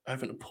not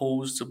having to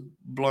pause to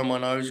blow my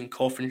nose and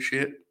cough and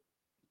shit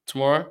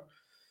tomorrow.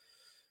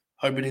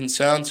 Hope it didn't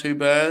sound too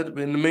bad.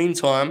 But in the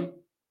meantime,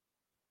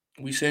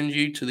 we send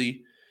you to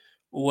the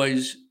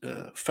always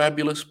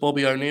fabulous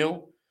Bobby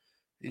O'Neill.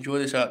 Enjoy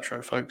this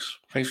outro, folks.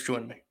 Thanks for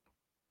joining me.